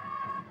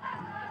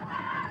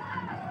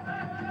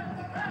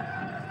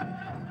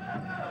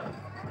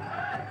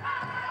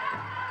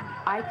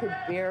 I could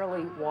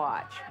barely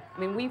watch. I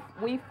mean,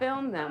 we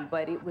filmed them,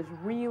 but it was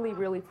really,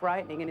 really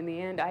frightening. And in the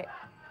end, I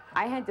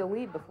had to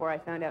leave before I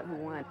found out who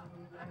won.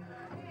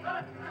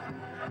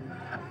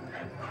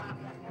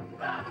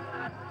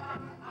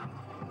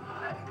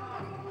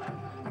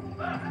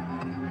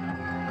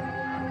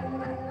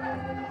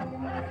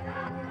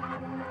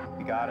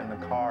 We got in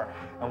the car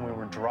and we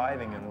were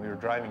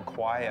driving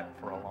quiet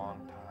for a long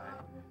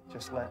time,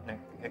 just letting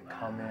it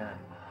come in.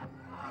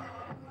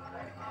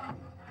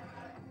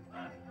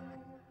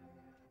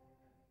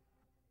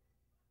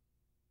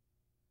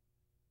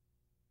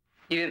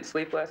 You didn't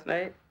sleep last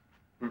night?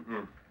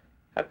 Mm-mm.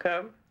 How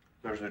come?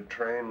 There's a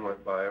train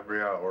went by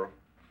every hour.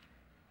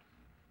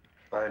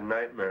 I had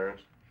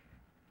nightmares.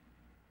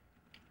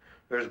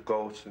 There's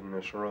ghosts in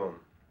this room.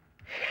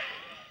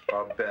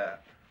 I'll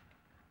bet.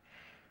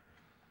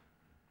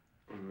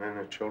 And then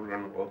the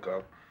children woke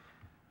up.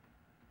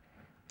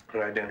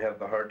 And I didn't have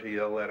the heart to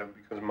yell at them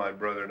because my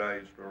brother and I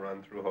used to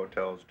run through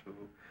hotels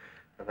too.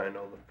 And I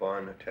know the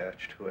fun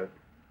attached to it.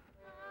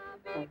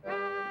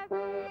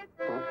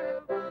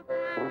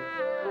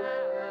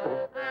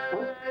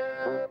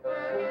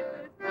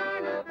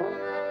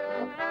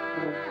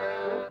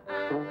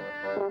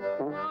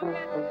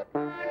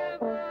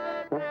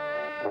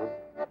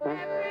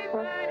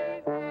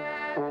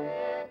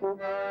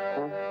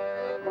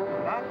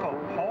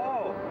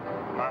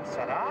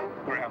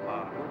 Masarap,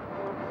 Grandma.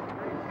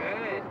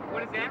 Good. What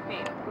does that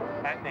mean?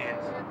 That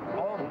means,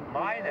 oh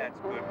my, that's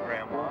good,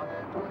 Grandma.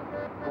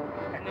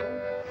 And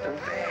then The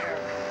fair.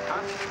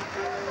 Huh?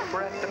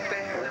 We're at the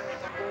fair.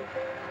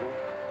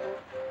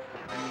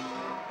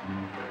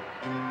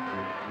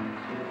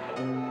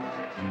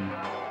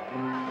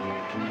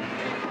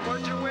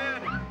 What'd you win?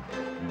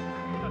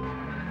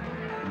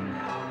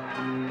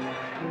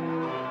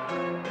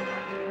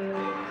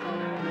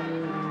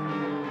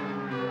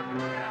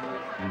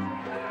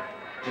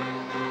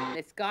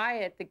 This guy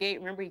at the gate,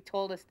 remember, he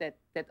told us that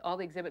all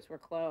the exhibits were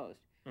closed.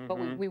 But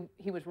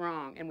he was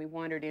wrong, and we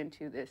wandered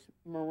into this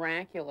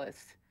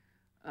miraculous,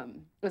 it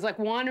was like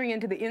wandering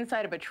into the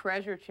inside of a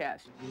treasure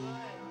chest.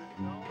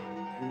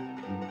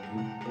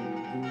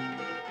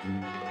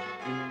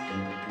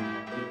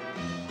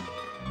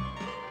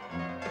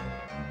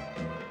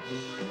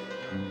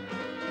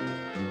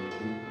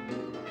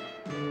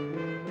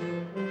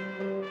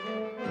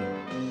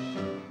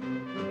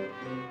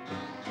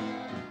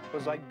 It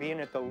was like being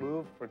at the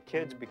Louvre for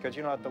kids because,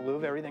 you know, at the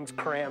Louvre, everything's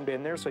crammed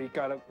in there, so you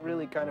gotta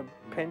really kind of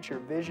pinch your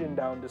vision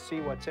down to see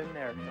what's in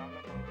there.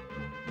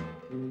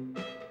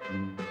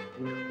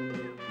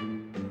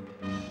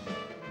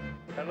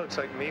 That looks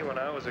like me when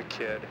I was a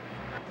kid.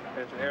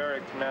 It's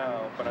Eric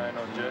now, but I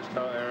know just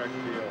how Eric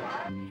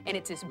feels. And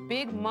it's this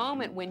big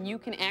moment when you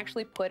can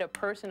actually put a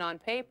person on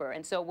paper.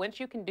 And so once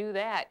you can do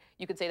that,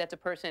 you can say that's a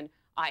person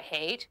I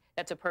hate.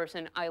 That's a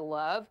person I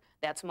love.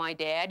 That's my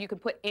dad. You can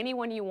put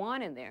anyone you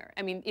want in there.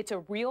 I mean, it's a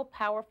real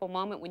powerful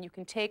moment when you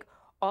can take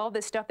all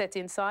this stuff that's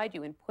inside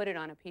you and put it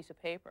on a piece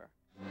of paper.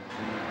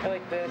 I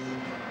like this.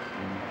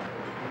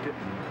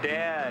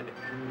 Dad,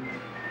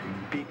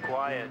 be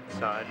quiet,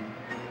 son.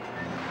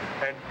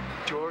 And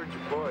George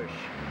Bush.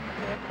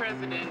 The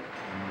President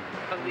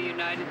of the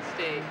United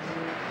States.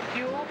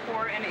 Fuel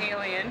for an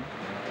alien.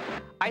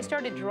 I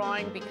started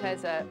drawing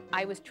because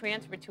I was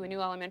transferred to a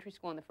new elementary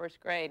school in the 1st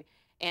grade,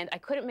 and I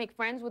couldn't make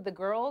friends with the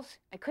girls.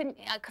 I couldn't,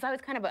 because I was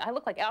kind of, I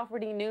looked like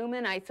Alfred E.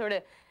 Newman. I sort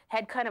of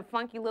had kind of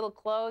funky little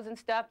clothes and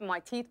stuff, and my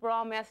teeth were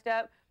all messed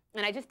up.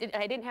 And I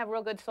didn't have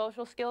real good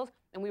social skills,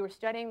 and we were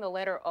studying the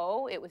letter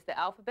O. It was the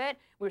alphabet.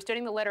 We were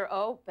studying the letter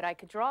O, but I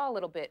could draw a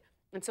little bit.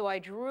 And so I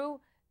drew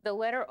the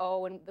letter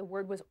O, and the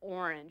word was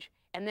orange.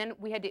 And then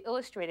we had to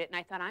illustrate it, and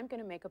I thought, I'm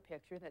going to make a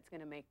picture that's going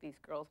to make these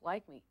girls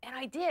like me. And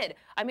I did.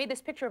 I made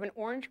this picture of an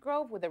orange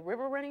grove with a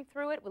river running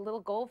through it with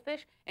little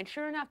goldfish, and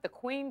sure enough, the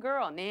queen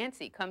girl,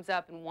 Nancy, comes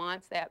up and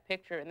wants that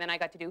picture. And then I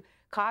got to do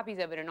copies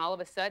of it, and all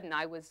of a sudden,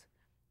 I was,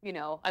 you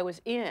know, I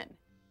was in.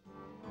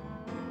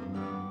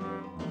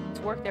 It's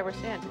worked ever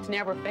since. It's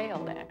never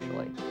failed,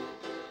 actually.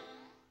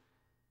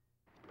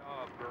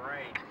 Oh,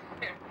 great.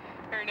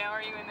 Here, now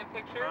are you in the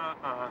picture?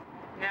 Uh-uh.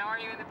 Now are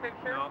you in the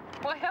picture? No.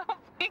 Well, help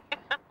me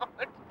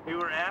out. You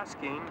were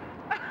asking.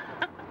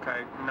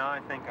 Okay, now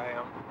I think I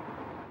am.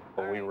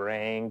 Well, we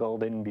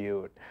wrangled in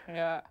Butte.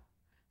 Yeah.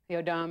 The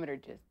odometer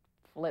just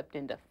flipped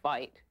into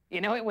fight. You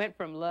know, it went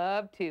from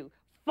love to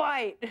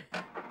fight.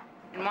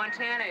 In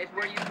Montana is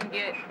where you can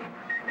get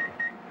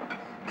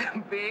the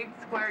big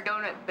square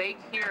donut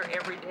baked here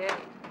every day.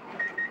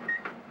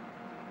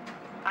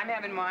 I'm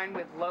having mine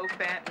with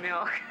low-fat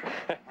milk.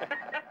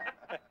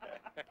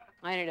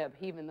 I ended up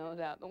heaving those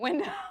out the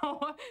window.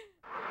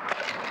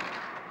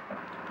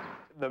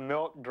 The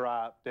milk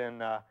dropped,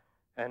 and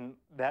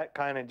that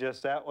kind of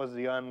just, that was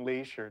the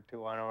unleasher to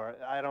one of our,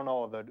 I don't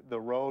know, the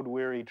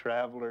road-weary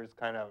travelers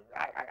kind of,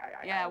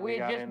 yeah, we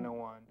got into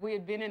one. We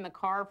had been in the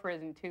car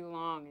prison too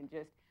long, and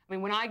just, I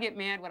mean, when I get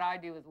mad, what I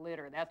do is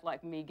litter. That's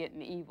like me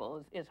getting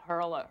evil, is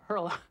hurl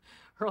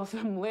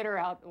some litter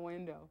out the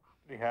window.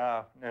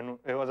 Yeah, and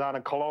it was on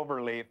a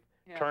clover leaf,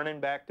 turning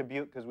back to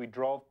Butte, because we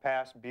drove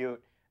past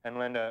Butte, and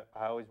Linda,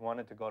 I always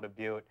wanted to go to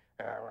Butte.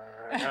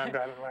 I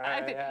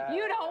said,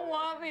 you don't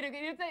want me to go.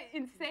 It's an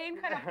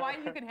insane kind of fight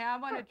you can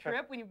have on a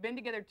trip when you've been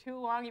together too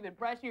long, you've been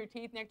brushing your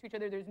teeth next to each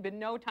other, there's been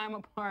no time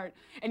apart,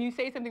 and you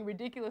say something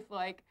ridiculous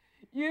like,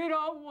 you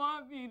don't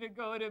want me to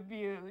go to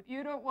Butte.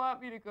 You don't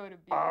want me to go to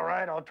Butte. All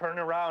right, I'll turn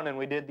around, and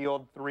we did the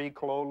old 3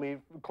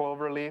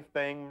 clover leaf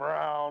thing,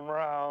 round,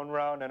 round,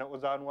 round, and it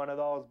was on one of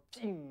those.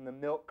 The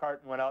milk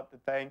carton went out the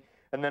thing,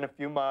 and then a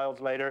few miles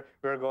later,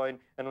 we were going,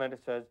 and Linda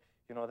says,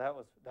 you know, that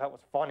was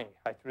funny.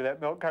 I threw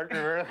that milk carton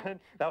around.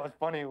 That was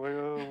funny.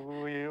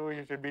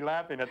 We should be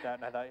laughing at that.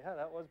 And I thought, yeah,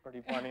 that was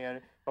pretty funny.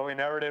 But we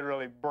never did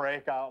really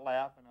break out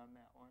laughing on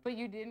that one. But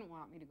you didn't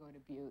want me to go to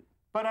Butte.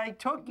 But I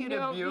took you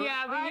to Butte.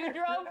 Yeah, but you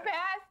drove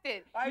past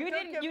it.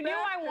 You knew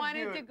I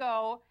wanted to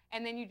go,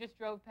 and then you just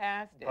drove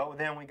past it. But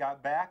then we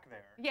got back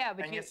there. Yeah,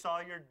 but and you saw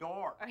your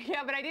door.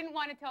 Yeah, but I didn't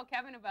want to tell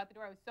Kevin about the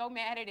door. I was so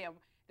mad at him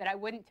that I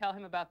wouldn't tell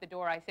him about the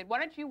door. I said, why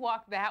don't you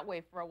walk that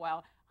way for a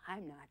while?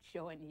 I'm not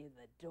showing you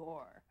the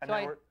door. And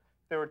so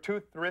there were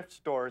 2 thrift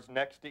stores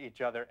next to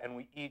each other, and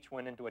we each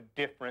went into a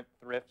different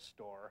thrift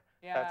store.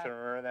 Yeah.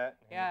 Remember that?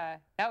 Yeah,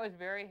 that was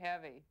very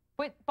heavy.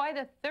 But by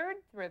the 3rd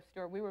thrift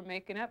store, we were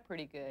making up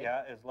pretty good.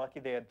 Yeah, it's lucky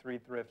they had 3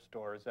 thrift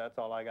stores. That's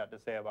all I got to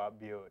say about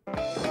Butte.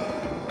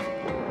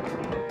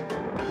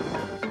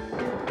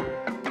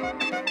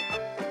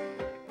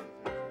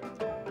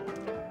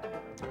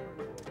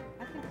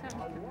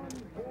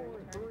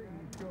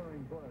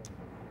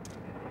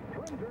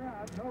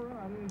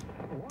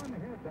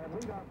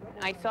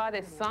 I saw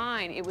this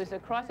sign. It was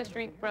across the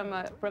street from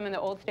the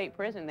old state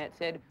prison that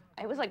said,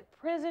 it was like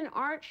prison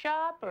art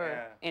shop,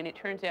 and it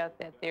turns out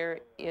that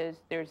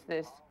there's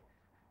this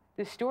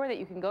store that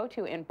you can go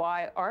to and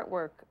buy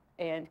artwork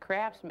and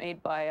crafts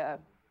made by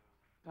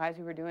guys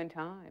who were doing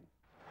time.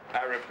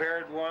 I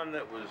repaired one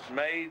that was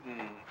made in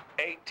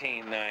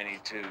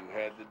 1892,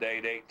 had the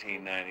date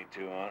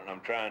 1892 on it, and I'm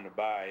trying to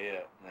buy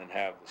it and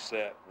have the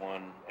set,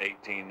 one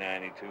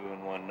 1892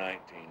 and one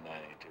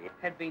 1992.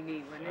 That'd be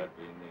neat, wouldn't it? That'd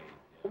be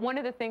neat. One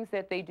of the things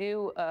that they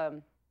do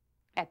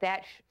at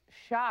that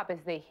shop is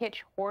they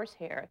hitch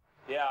horsehair.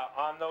 Yeah,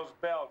 on those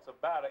belts,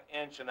 about 1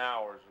 inch an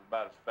hour is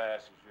about as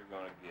fast as you're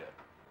going to get.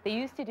 They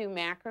used to do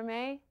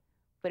macrame,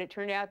 but it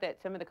turned out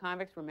that some of the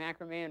convicts were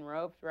macrame and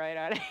ropes right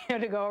out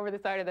to go over the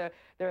side of the...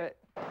 It's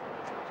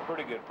a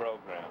pretty good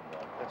program,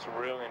 though. That's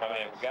really nice. I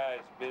mean, if a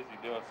guy's busy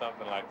doing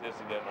something like this,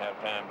 he doesn't have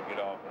time to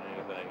get off on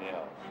anything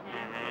else.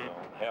 You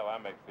know, hell, I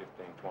make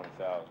 $15,000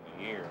 to $20,000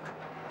 a year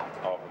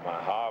off of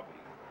my hobby.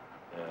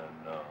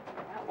 And,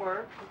 that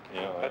works.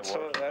 You know, that's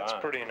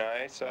pretty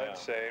nice, I'd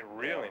say.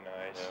 Really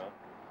nice. Yeah.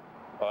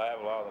 Well, I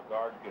have a lot of the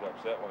guards get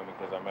upset with me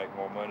because I make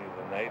more money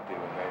than they do,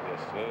 and they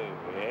just say,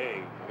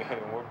 hey,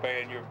 we're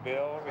paying your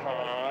bill?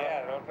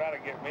 Yeah, don't try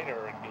to get me to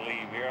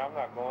leave here. I'm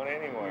not going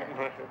anywhere.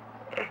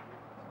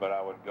 but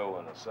I would go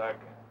in a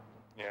second.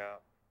 Yeah.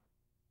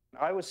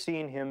 I was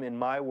seeing him in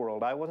my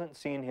world. I wasn't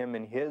seeing him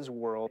in his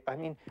world. I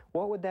mean,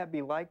 what would that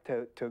be like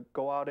to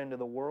go out into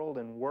the world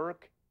and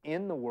work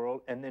in the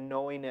world, and then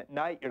knowing at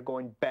night you're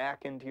going back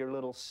into your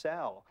little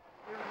cell?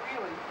 You're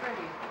really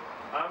pretty.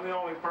 I'm the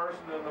only person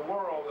in the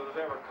world that has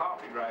ever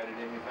copyrighted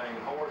anything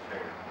in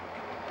horsehair.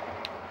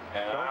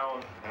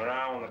 And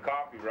I own the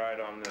copyright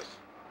on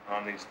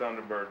these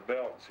Thunderbird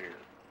belts here.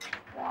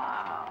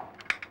 Wow.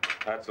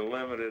 That's a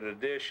limited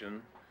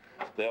edition.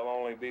 There'll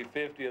only be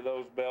 50 of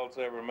those belts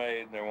ever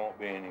made, and there won't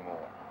be any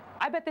more.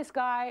 I bet this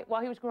guy, while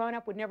he was growing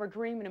up, would never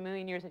dream in a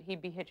million years that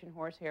he'd be hitching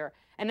horsehair.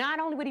 And not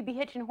only would he be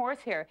hitching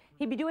horsehair,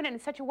 he'd be doing it in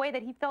such a way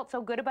that he felt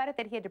so good about it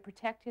that he had to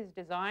protect his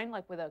design,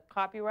 like with a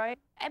copyright.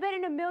 I bet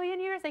in a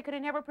million years they could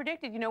have never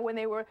predicted, you know, when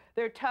they were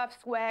their tough,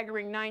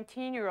 swaggering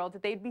 19-year-olds,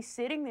 that they'd be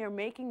sitting there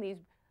making these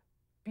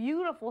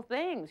beautiful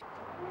things.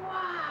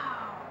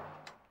 Wow.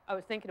 I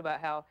was thinking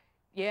about how,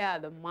 yeah,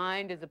 the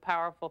mind is a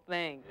powerful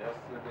thing. Yes,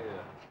 it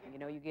is. You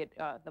know, you get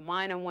the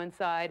mind on one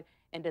side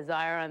and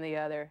desire on the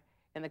other,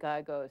 and the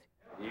guy goes,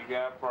 "You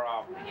got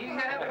problems." You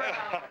got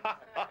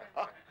problems.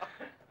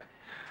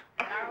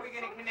 How are we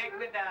going to connect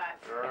the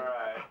dots? All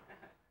right.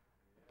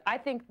 I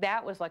think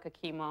that was like a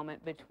key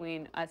moment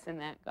between us and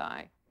that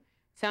guy.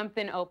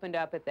 Something opened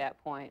up at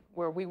that point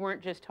where we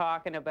weren't just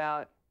talking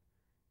about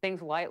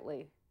things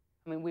lightly.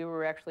 I mean, we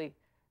were actually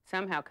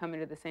somehow coming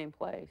to the same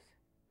place.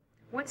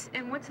 What's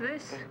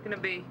this going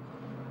to be?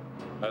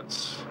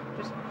 That's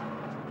just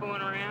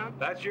fooling around?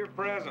 That's your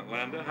present,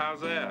 Linda.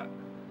 How's that?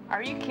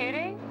 Are you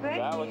kidding?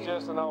 That was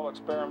just an old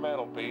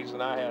experimental piece,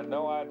 and I had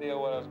no idea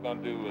what I was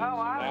going to do with it. So now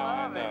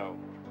I know.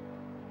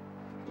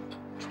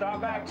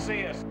 Stop back and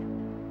see us.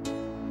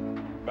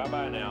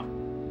 Bye-bye now.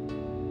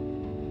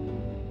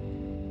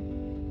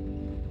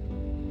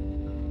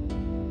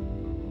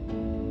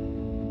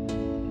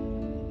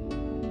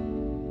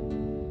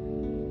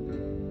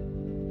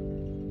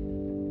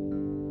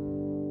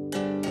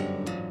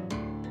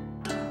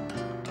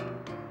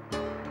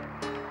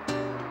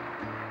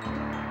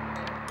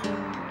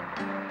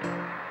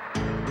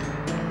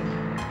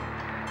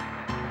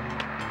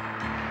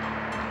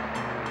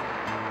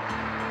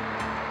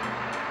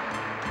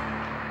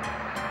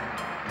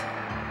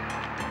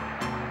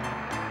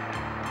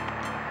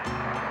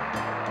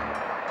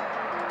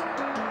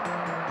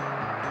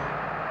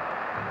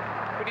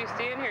 What are you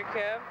seeing here,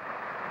 Kev?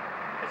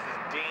 This is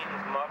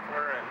Dean's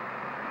muffler and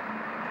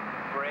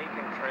brake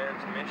and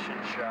transmission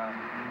shop.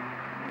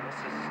 This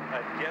is,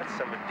 I guess,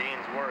 some of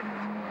Dean's work.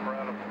 It's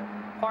incredible.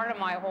 Part of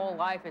my whole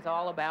life is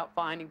all about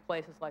finding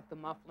places like the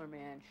Muffler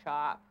Man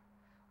shop,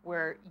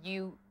 where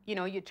you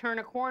know, you turn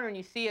a corner and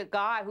you see a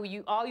guy who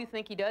all you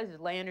think he does is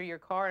lay under your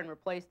car and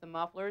replace the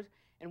mufflers.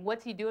 And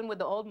what's he doing with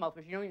the old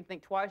mufflers? You don't even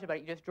think twice about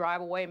it. You just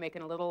drive away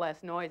making a little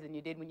less noise than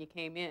you did when you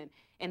came in.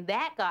 And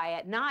that guy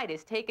at night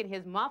is taking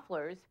his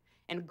mufflers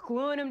and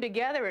gluing them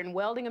together and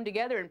welding them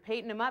together and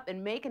painting them up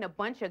and making a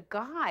bunch of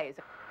guys.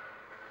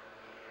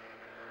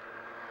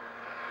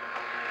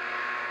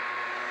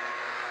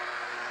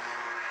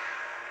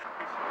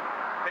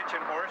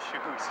 Pitching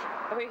horseshoes.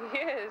 Oh, he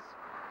is.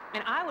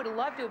 And I would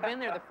love to have been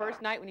there the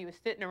first night when he was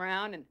sitting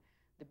around and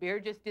the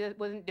beer just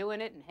wasn't doing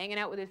it, and hanging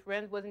out with his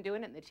friends wasn't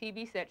doing it, and the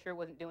TV set sure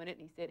wasn't doing it.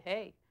 And he said,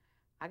 "Hey,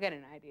 I got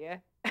an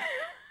idea.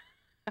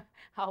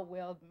 I'll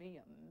weld me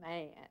a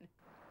man."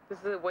 This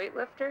is a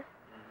weightlifter?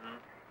 Mm-hmm.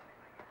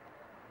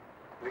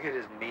 Look at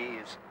his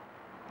knees.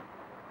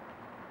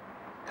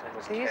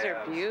 These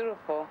are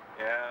beautiful.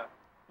 Yeah.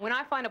 When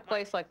I find a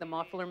place like the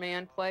Muffler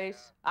Man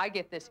place, I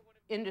get this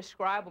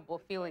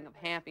indescribable feeling of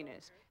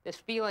happiness, this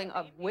feeling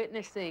of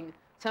witnessing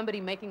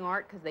somebody making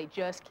art because they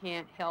just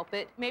can't help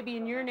it. Maybe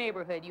in your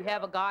neighborhood, you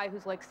have a guy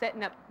who's like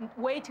setting up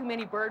way too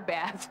many bird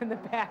baths in the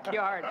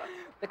backyard.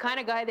 The kind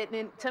of guy that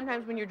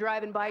sometimes when you're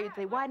driving by, you'd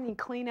say, "Why didn't he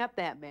clean up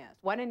that mess?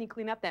 Why didn't he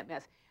clean up that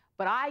mess?"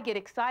 But I get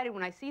excited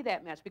when I see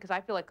that mess because I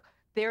feel like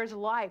there's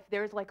life,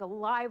 there's like a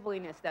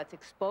liveliness that's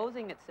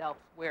exposing itself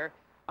where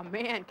a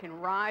man can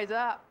rise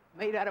up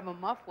made out of a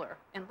muffler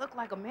and look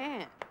like a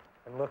man.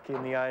 And look you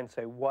in the eye and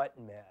say, "What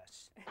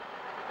mess?"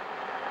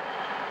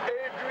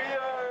 Adrian!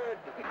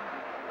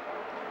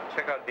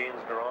 Check out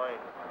Dean's drawing.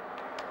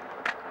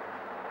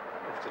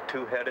 It's a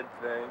two-headed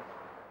thing.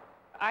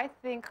 I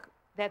think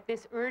that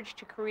this urge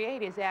to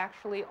create is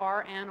actually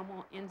our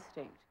animal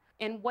instinct.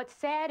 And what's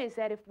sad is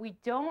that if we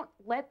don't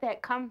let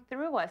that come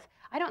through us,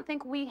 I don't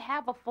think we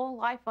have a full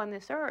life on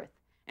this earth.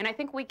 And I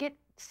think we get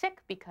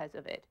sick because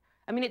of it.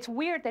 I mean, it's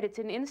weird that it's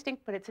an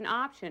instinct, but it's an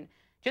option.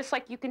 Just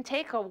like you can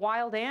take a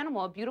wild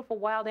animal, a beautiful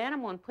wild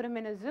animal, and put them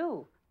in a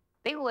zoo.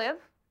 They live.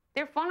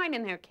 They're fine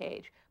in their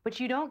cage. But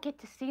you don't get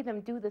to see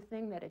them do the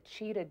thing that a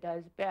cheetah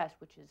does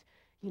best, which is,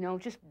 you know,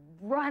 just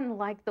run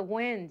like the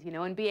wind, you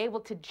know, and be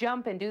able to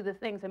jump and do the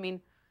things. I mean,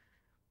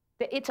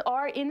 it's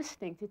our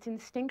instinct. It's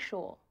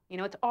instinctual. You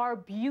know, it's our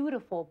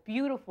beautiful,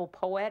 beautiful,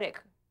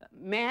 poetic,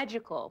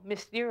 magical,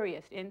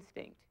 mysterious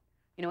instinct.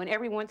 You know, and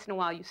every once in a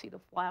while you see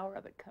the flower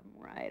of it come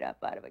right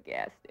up out of a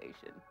gas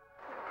station.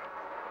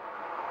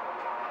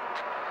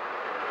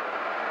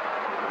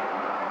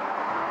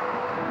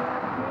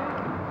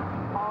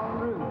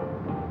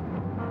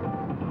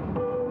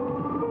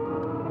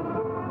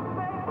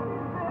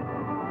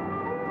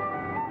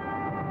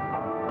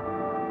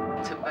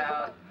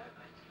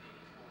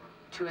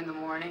 2 in the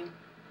morning.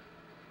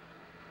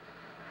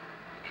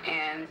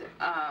 And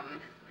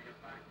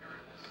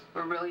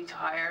we're really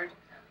tired,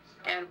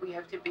 and we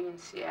have to be in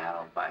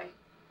Seattle by,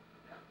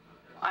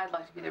 I'd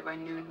like to be there by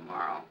noon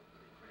tomorrow,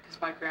 because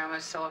my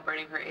grandma's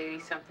celebrating her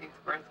 80-something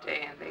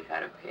birthday, and they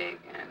got a pig,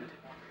 and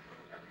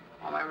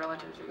all my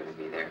relatives are going to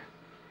be there.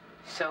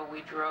 So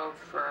we drove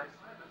for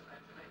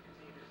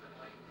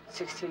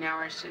 16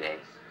 hours today.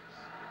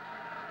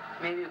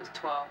 Maybe it was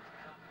 12,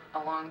 a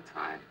long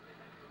time,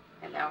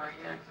 and now we're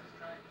here.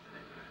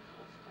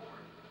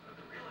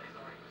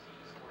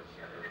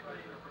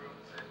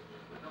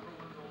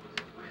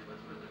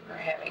 We're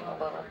having a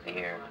little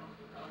beer.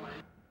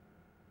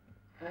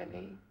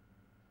 Honey,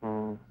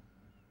 I'm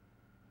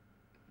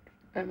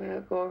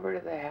gonna go over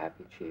to the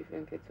Happy Chief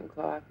and get some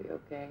coffee,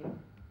 okay?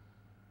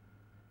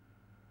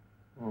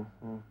 And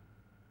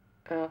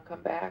I'll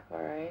come back,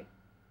 all right?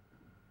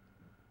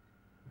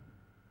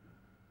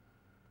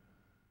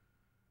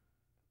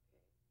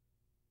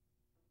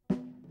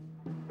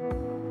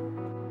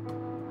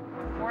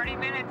 40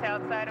 minutes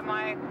outside of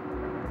my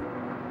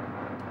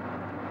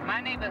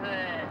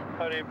neighborhood.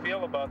 How do you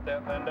feel about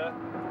that, Linda?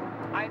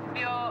 I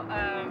feel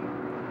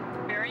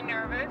very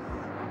nervous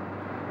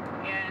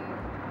and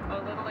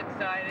a little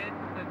excited,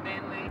 but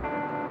mainly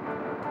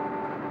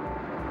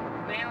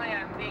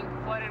I'm being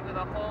flooded with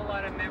a whole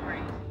lot of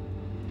memories.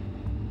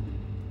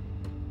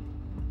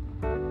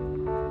 No,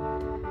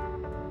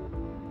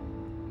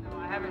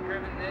 I haven't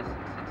driven this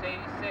since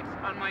 '86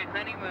 on my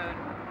honeymoon,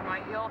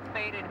 my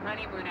ill-fated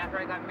honeymoon after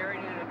I got married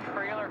in a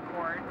trailer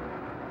court.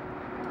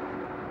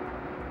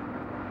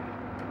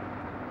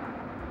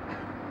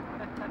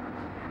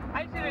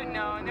 I should have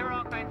known. There were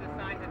all kinds of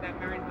signs that that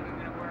marriage wasn't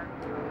going to work.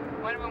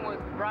 One of them was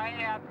right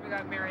after we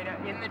got married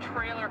in the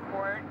trailer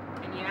court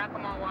in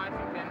Yakima,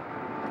 Washington.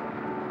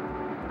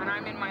 And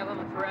I'm in my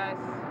little dress,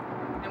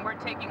 and we're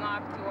taking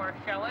off to our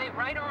chalet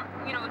right around,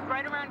 it was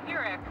right around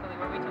here actually,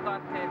 where we took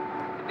off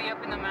to be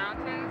up in the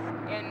mountains.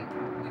 And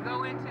we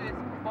go into this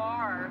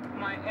bar.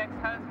 My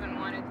ex-husband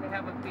wanted to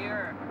have a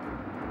beer.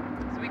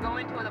 So we go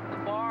into the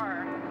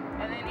bar,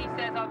 and then he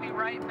says, "I'll be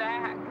right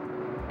back."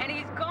 And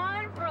he's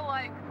gone for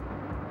like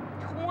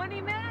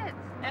 20 minutes,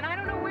 and I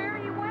don't know where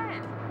he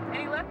went. And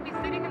he left me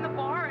sitting in the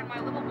bar in my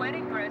little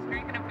wedding dress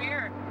drinking a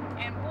beer.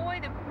 And boy,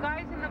 the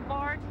guys in the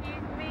bar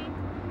teased me.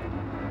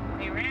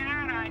 They ran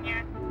out on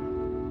you.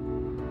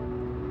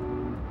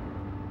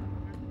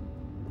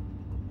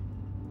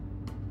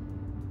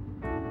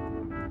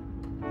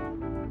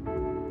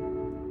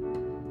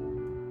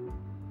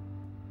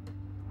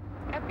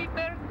 Happy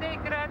birthday,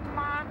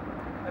 Grandma.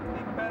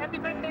 Happy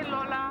birthday,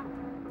 Lola.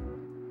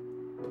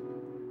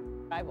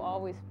 I've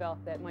always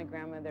felt that my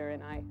grandmother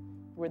and I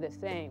were the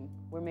same.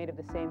 We're made of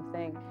the same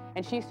thing.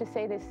 And she used to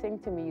say this thing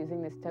to me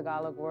using this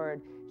Tagalog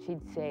word.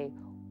 She'd say,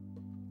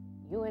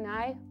 "You and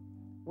I,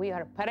 we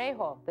are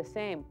parejo, the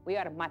same. We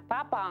are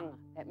matapang."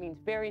 That means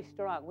very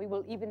strong. We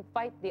will even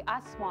fight the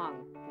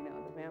aswang,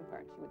 the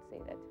vampire. She would say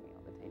that to me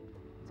all the time.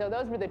 So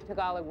those were the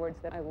Tagalog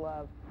words that I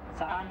love.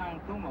 Saan ang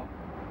tungo?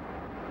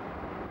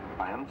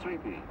 I am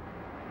sleepy.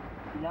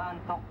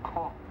 Inaantok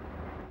ko.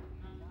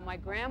 My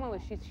grandma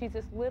she's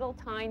this little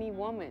tiny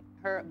woman.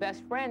 Her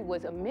best friend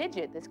was a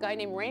midget, this guy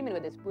named Raymond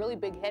with this really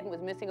big head and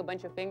was missing a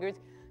bunch of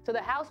fingers. So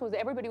the house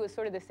everybody was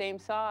sort of the same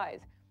size.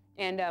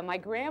 And my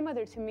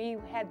grandmother, to me,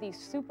 had these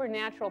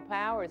supernatural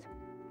powers.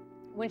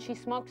 When she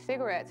smoked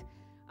cigarettes,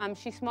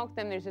 she smoked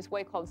them, there's this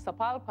way called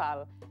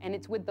sapalpal, and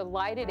it's with the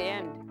lighted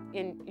end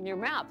in your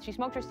mouth. She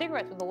smoked her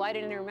cigarettes with the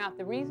lighted end in her mouth.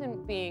 The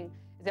reason being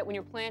is that when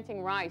you're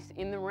planting rice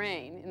in the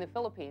rain in the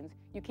Philippines,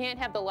 you can't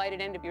have the lighted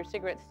end of your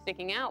cigarette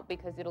sticking out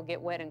because it'll get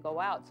wet and go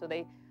out. So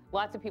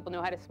lots of people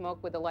know how to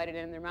smoke with the lighted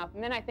end in their mouth.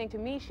 And then I think, to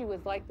me, she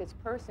was like this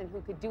person who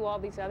could do all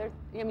these other,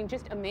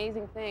 just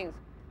amazing things.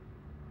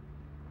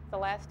 The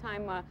last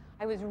time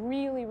I was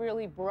really,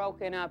 really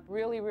broken up,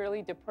 really,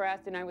 really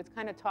depressed, and I was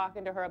kind of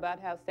talking to her about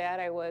how sad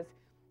I was.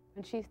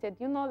 And she said,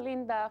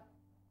 Linda,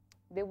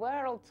 the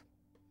world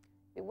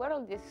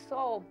is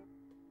so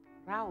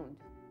round.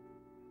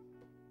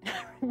 And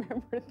I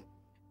remember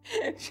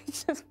she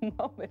just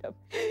mumbled up,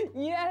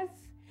 "Yes,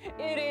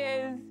 it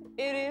is.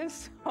 It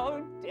is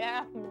so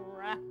damn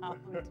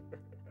round."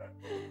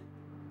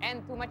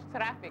 And too much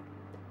traffic.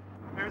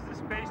 There's the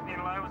Space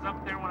Needle. I was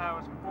up there when I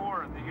was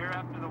 4, the year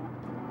after the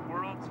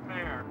World's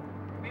Fair.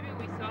 Maybe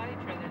we saw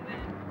each other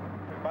then.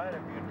 It might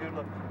have. You do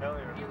look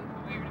familiar. You look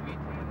familiar to me,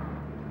 too.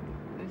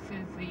 This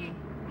is the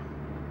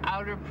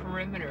outer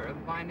perimeter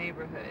of my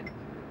neighborhood.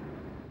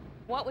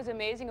 What was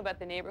amazing about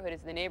the neighborhood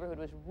is the neighborhood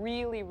was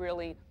really,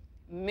 really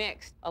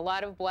mixed. A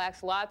lot of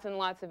blacks, lots and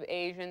lots of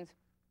Asians.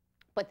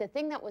 But the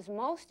thing that was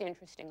most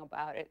interesting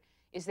about it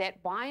is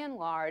that, by and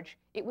large,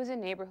 it was a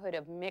neighborhood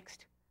of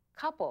mixed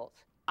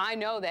couples. I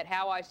know that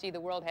how I see the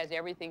world has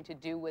everything to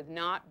do with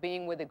not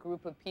being with a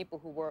group of people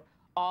who were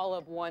all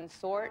of one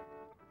sort.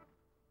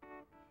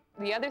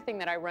 The other thing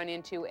that I run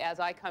into as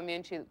I come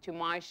into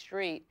my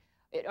street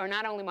are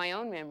not only my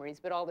own memories,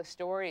 but all the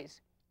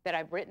stories that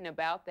I've written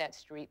about that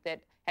street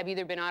that have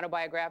either been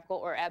autobiographical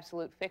or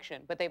absolute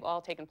fiction, but they've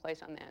all taken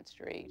place on that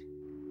street.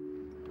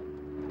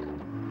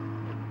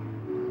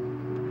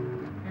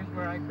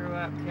 where I grew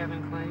up,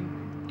 Kevin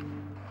claimed.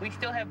 We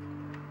still have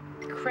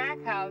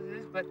crack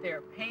houses, but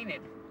they're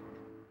painted.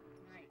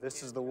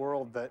 This is the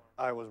world that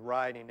I was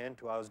riding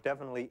into. I was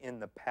definitely in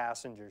the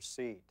passenger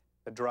seat.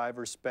 The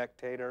driver's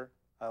spectator,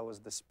 I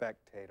was the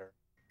spectator.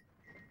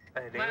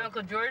 My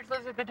Uncle George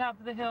lives at the top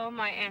of the hill.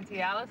 My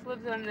Auntie Alice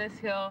lives on this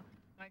hill.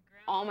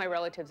 All my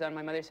relatives on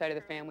my mother's side of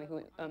the family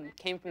who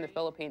came from the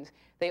Philippines,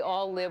 they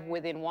all live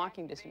within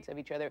walking distance of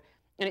each other.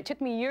 And it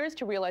took me years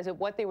to realize that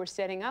what they were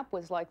setting up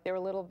was like their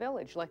little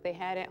village, like they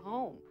had at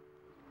home.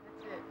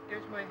 That's it.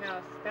 There's my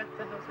house. That's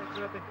the house I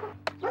grew up in.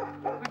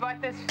 We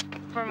bought this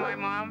for my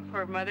mom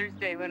for Mother's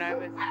Day when I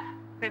was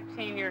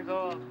 15 years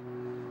old.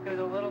 It was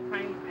a little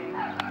tiny thing.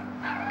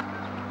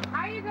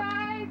 Hi, you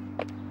guys.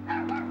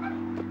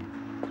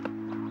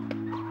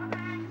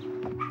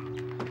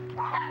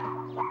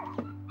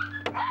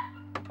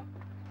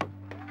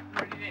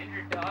 Ready to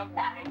enter dog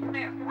walking. Come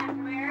here,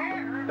 come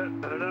here,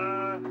 come here.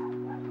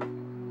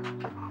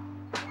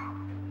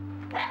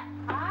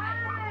 Hi,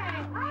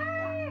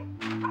 hi.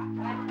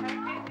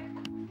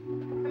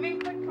 Come in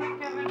quick,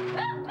 Kevin.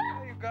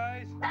 Hey, you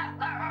guys.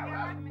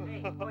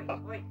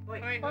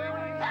 Wait.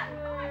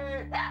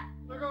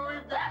 Look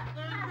over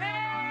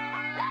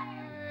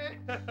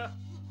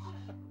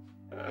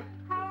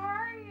How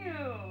are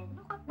you?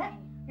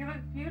 You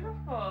look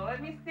beautiful.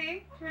 Let me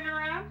see. Turn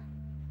around.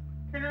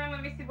 Turn around,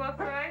 let me see both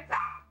sides.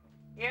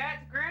 Yeah,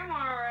 it's Grandma,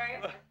 all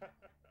right.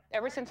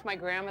 Ever since my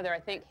grandmother, I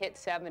think, hit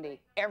 70,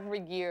 every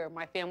year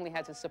my family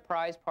has a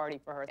surprise party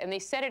for her. And they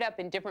set it up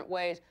in different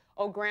ways.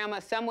 Oh, Grandma,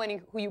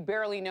 someone who you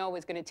barely know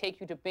is going to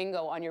take you to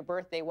bingo on your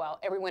birthday while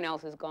everyone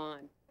else is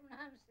gone.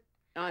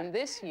 On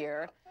this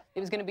year, it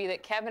was going to be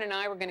that Kevin and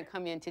I were going to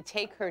come in to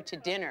take her to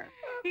dinner.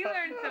 He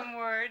learned some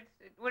words.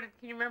 Can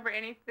you remember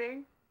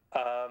anything?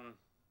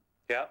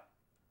 Yeah.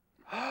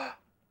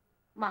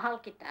 Mahal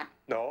kita.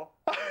 No.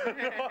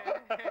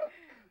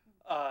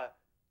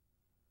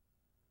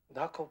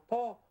 Nako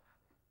po.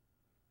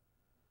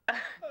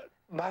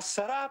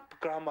 Masarap,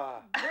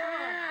 Grandma.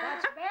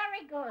 That's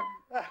very good.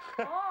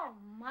 Oh,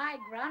 my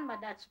grandma,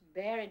 that's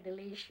very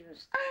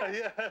delicious.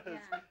 Yes. Yeah.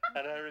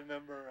 And I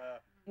remember...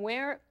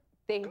 Where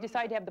they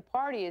decide to have the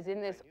party is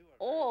in this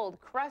old,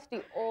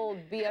 crusty, old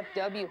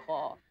VFW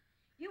hall.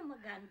 You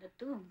maganda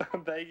too.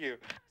 Thank you.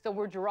 So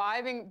we're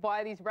driving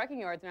by these wrecking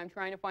yards, and I'm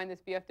trying to find this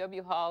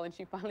VFW hall, and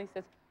she finally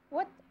says,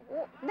 what?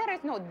 There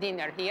is no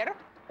dinner here.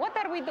 What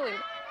are we doing?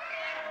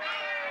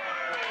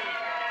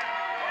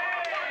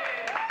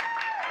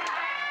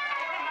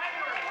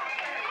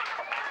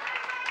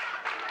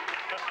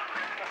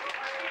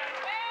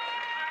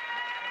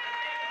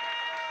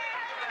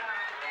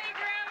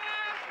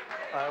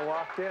 I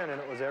walked in, and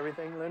it was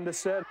everything Linda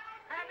said.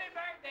 Happy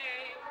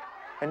birthday!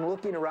 And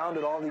looking around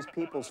at all these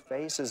people's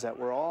faces that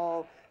were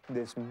all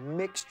this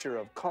mixture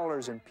of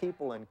colors and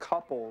people and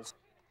couples,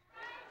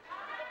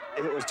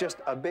 it was just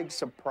a big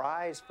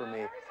surprise for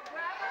me.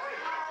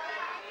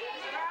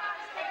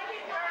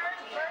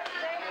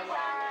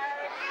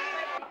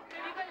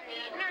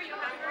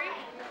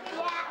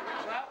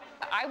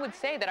 I would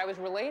say that I was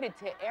related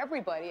to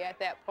everybody at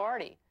that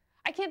party.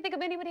 I can't think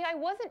of anybody I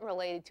wasn't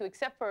related to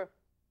except for,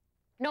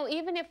 no,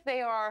 even if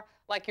they are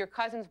like your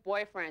cousin's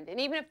boyfriend, and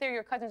even if they're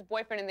your cousin's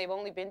boyfriend and they've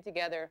only been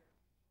together,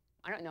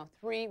 I don't know,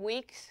 3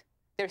 weeks,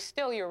 they're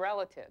still your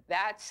relative.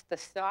 That's the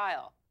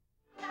style.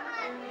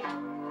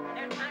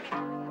 And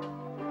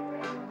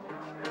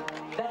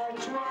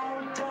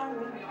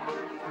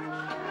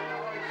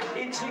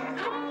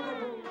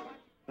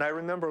I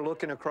remember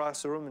looking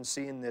across the room and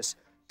seeing this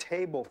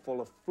table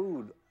full of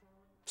food.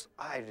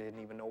 I didn't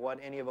even know what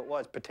any of it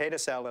was. Potato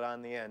salad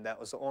on the end. That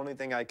was the only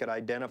thing I could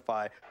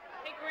identify.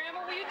 Hey,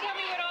 Grandma, will you tell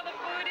me what all the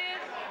food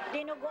is?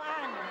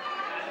 Dinuguan.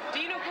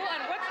 Dinuguan.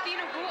 What's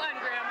dinuguan,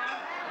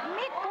 Grandma?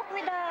 Meat cooked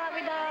with the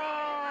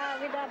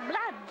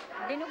blood.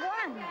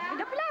 Dinuguan with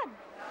the blood.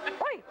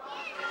 Oi.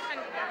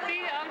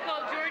 See,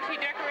 Uncle George, he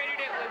decorated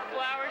it with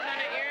flowers on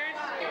the ears.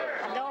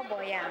 Adobo,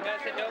 yeah.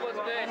 Yes, adobo's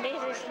good. And this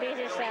is what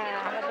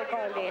we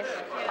call this.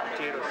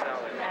 Potato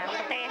salad.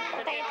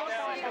 Potato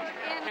salad.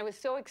 I was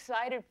so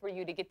excited for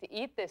you to get to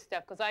eat this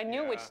stuff because I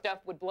knew which stuff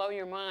would blow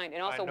your mind,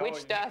 and also which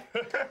stuff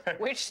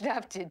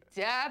to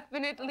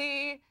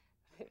definitely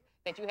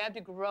that you have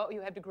to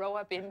grow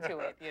up into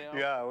it, you know.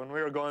 Yeah, when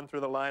we were going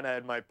through the line, I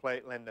had my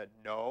plate, Linda.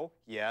 No,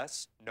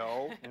 yes,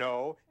 no,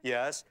 no,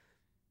 yes.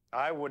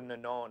 I wouldn't have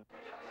known.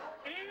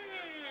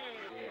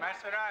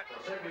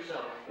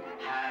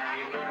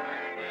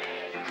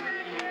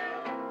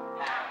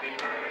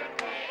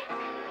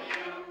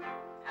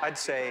 I'd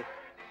say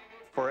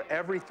for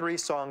every 3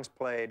 songs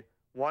played,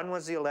 one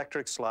was the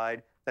electric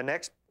slide, the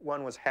next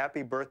one was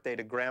Happy Birthday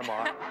to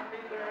Grandma.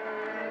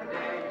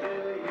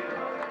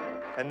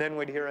 And then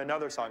we'd hear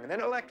another song, and then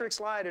electric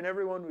slide, and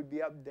everyone would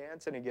be up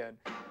dancing again.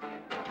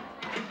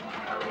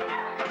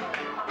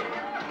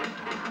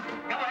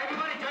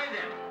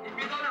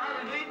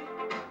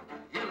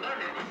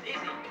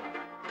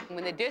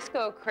 When the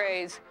disco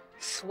craze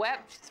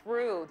swept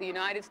through the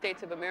United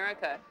States of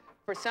America,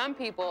 for some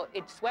people,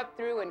 it swept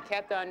through and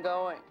kept on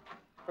going.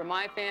 For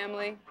my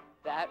family,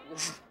 that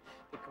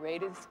the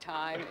greatest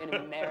time in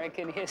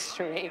American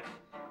history.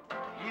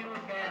 You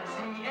can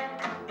see it,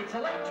 it's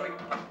electric.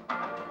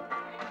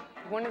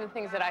 One of the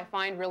things that I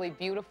find really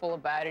beautiful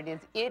about it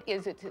is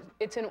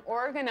it's an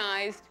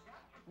organized,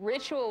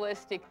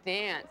 ritualistic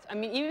dance. I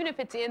mean, even if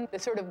it's in the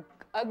sort of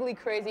ugly,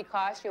 crazy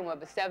costume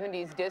of a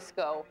 70s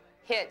disco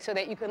hit, so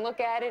that you can look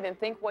at it and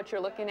think what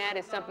you're looking at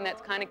is something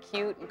that's kind of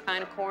cute and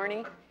kind of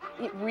corny,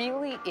 it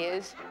really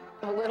is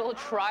a little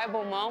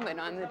tribal moment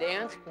on the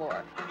dance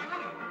floor.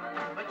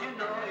 But you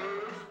know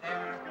it's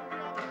there.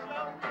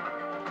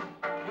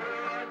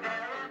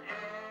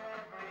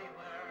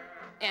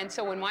 And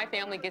so when my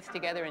family gets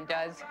together and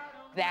does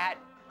that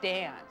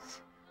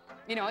dance,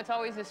 you know, it's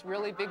always this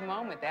really big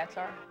moment. That's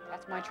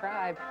my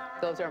tribe.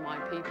 Those are my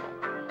people.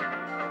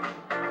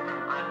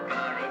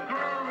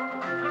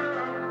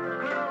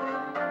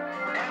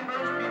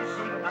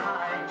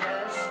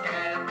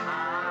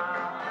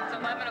 It's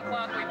 11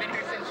 o'clock. We've been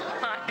here since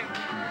 5,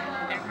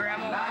 and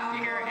Grandma wants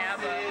to hear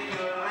ABBA.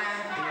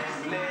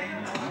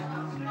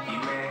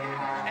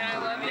 And I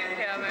love you,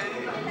 Kevin.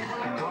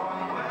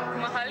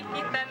 Mahal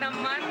kita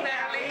naman,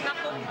 darling.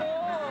 Ako po.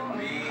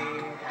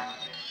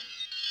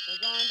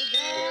 We're going to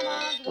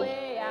Grandma's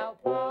way out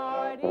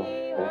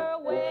party. Her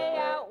way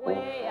out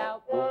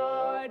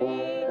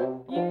party.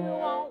 You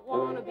won't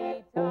want to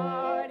be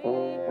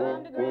tardy.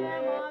 Come to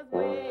Grandma's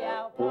way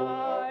out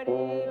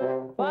party.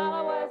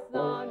 Follow us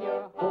on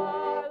your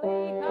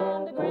Harley.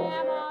 Come to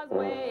Grandma's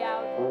way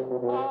out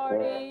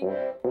party.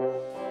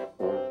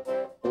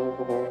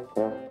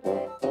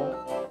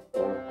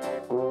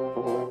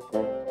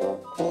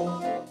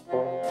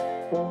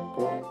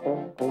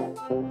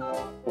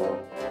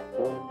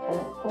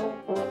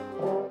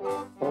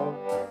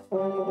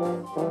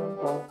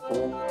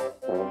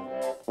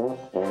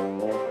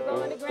 We're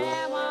going to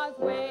Grandma's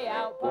way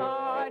out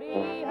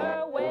party,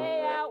 her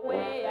way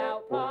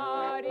out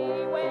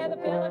party, where the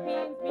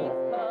Philippines meets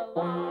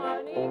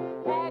Killarney,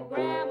 at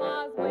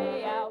Grandma's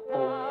way out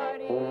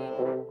party.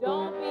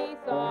 Don't be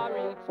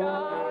sorry,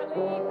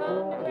 Charlie,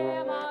 come to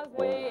Grandma's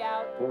way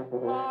out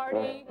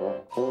party.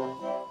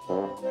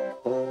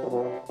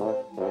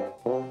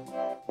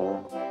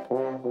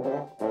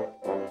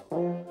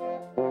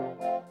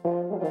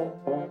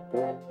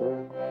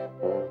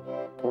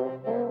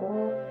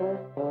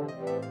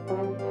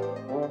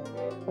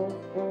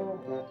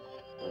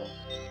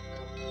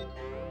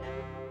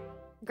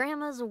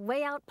 Grandma's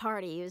Way Out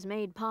Party is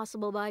made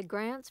possible by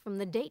grants from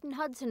the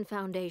Dayton-Hudson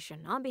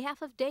Foundation on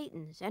behalf of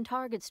Dayton's and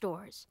Target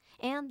stores,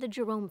 and the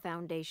Jerome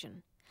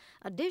Foundation.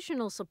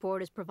 Additional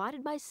support is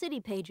provided by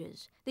City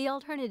Pages, the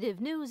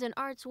alternative news and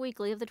arts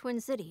weekly of the Twin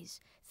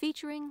Cities,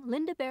 featuring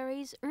Linda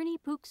Berry's Ernie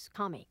Pook's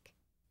comic.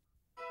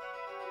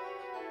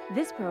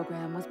 This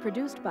program was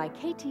produced by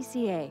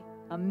KTCA,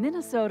 a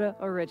Minnesota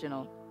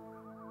original.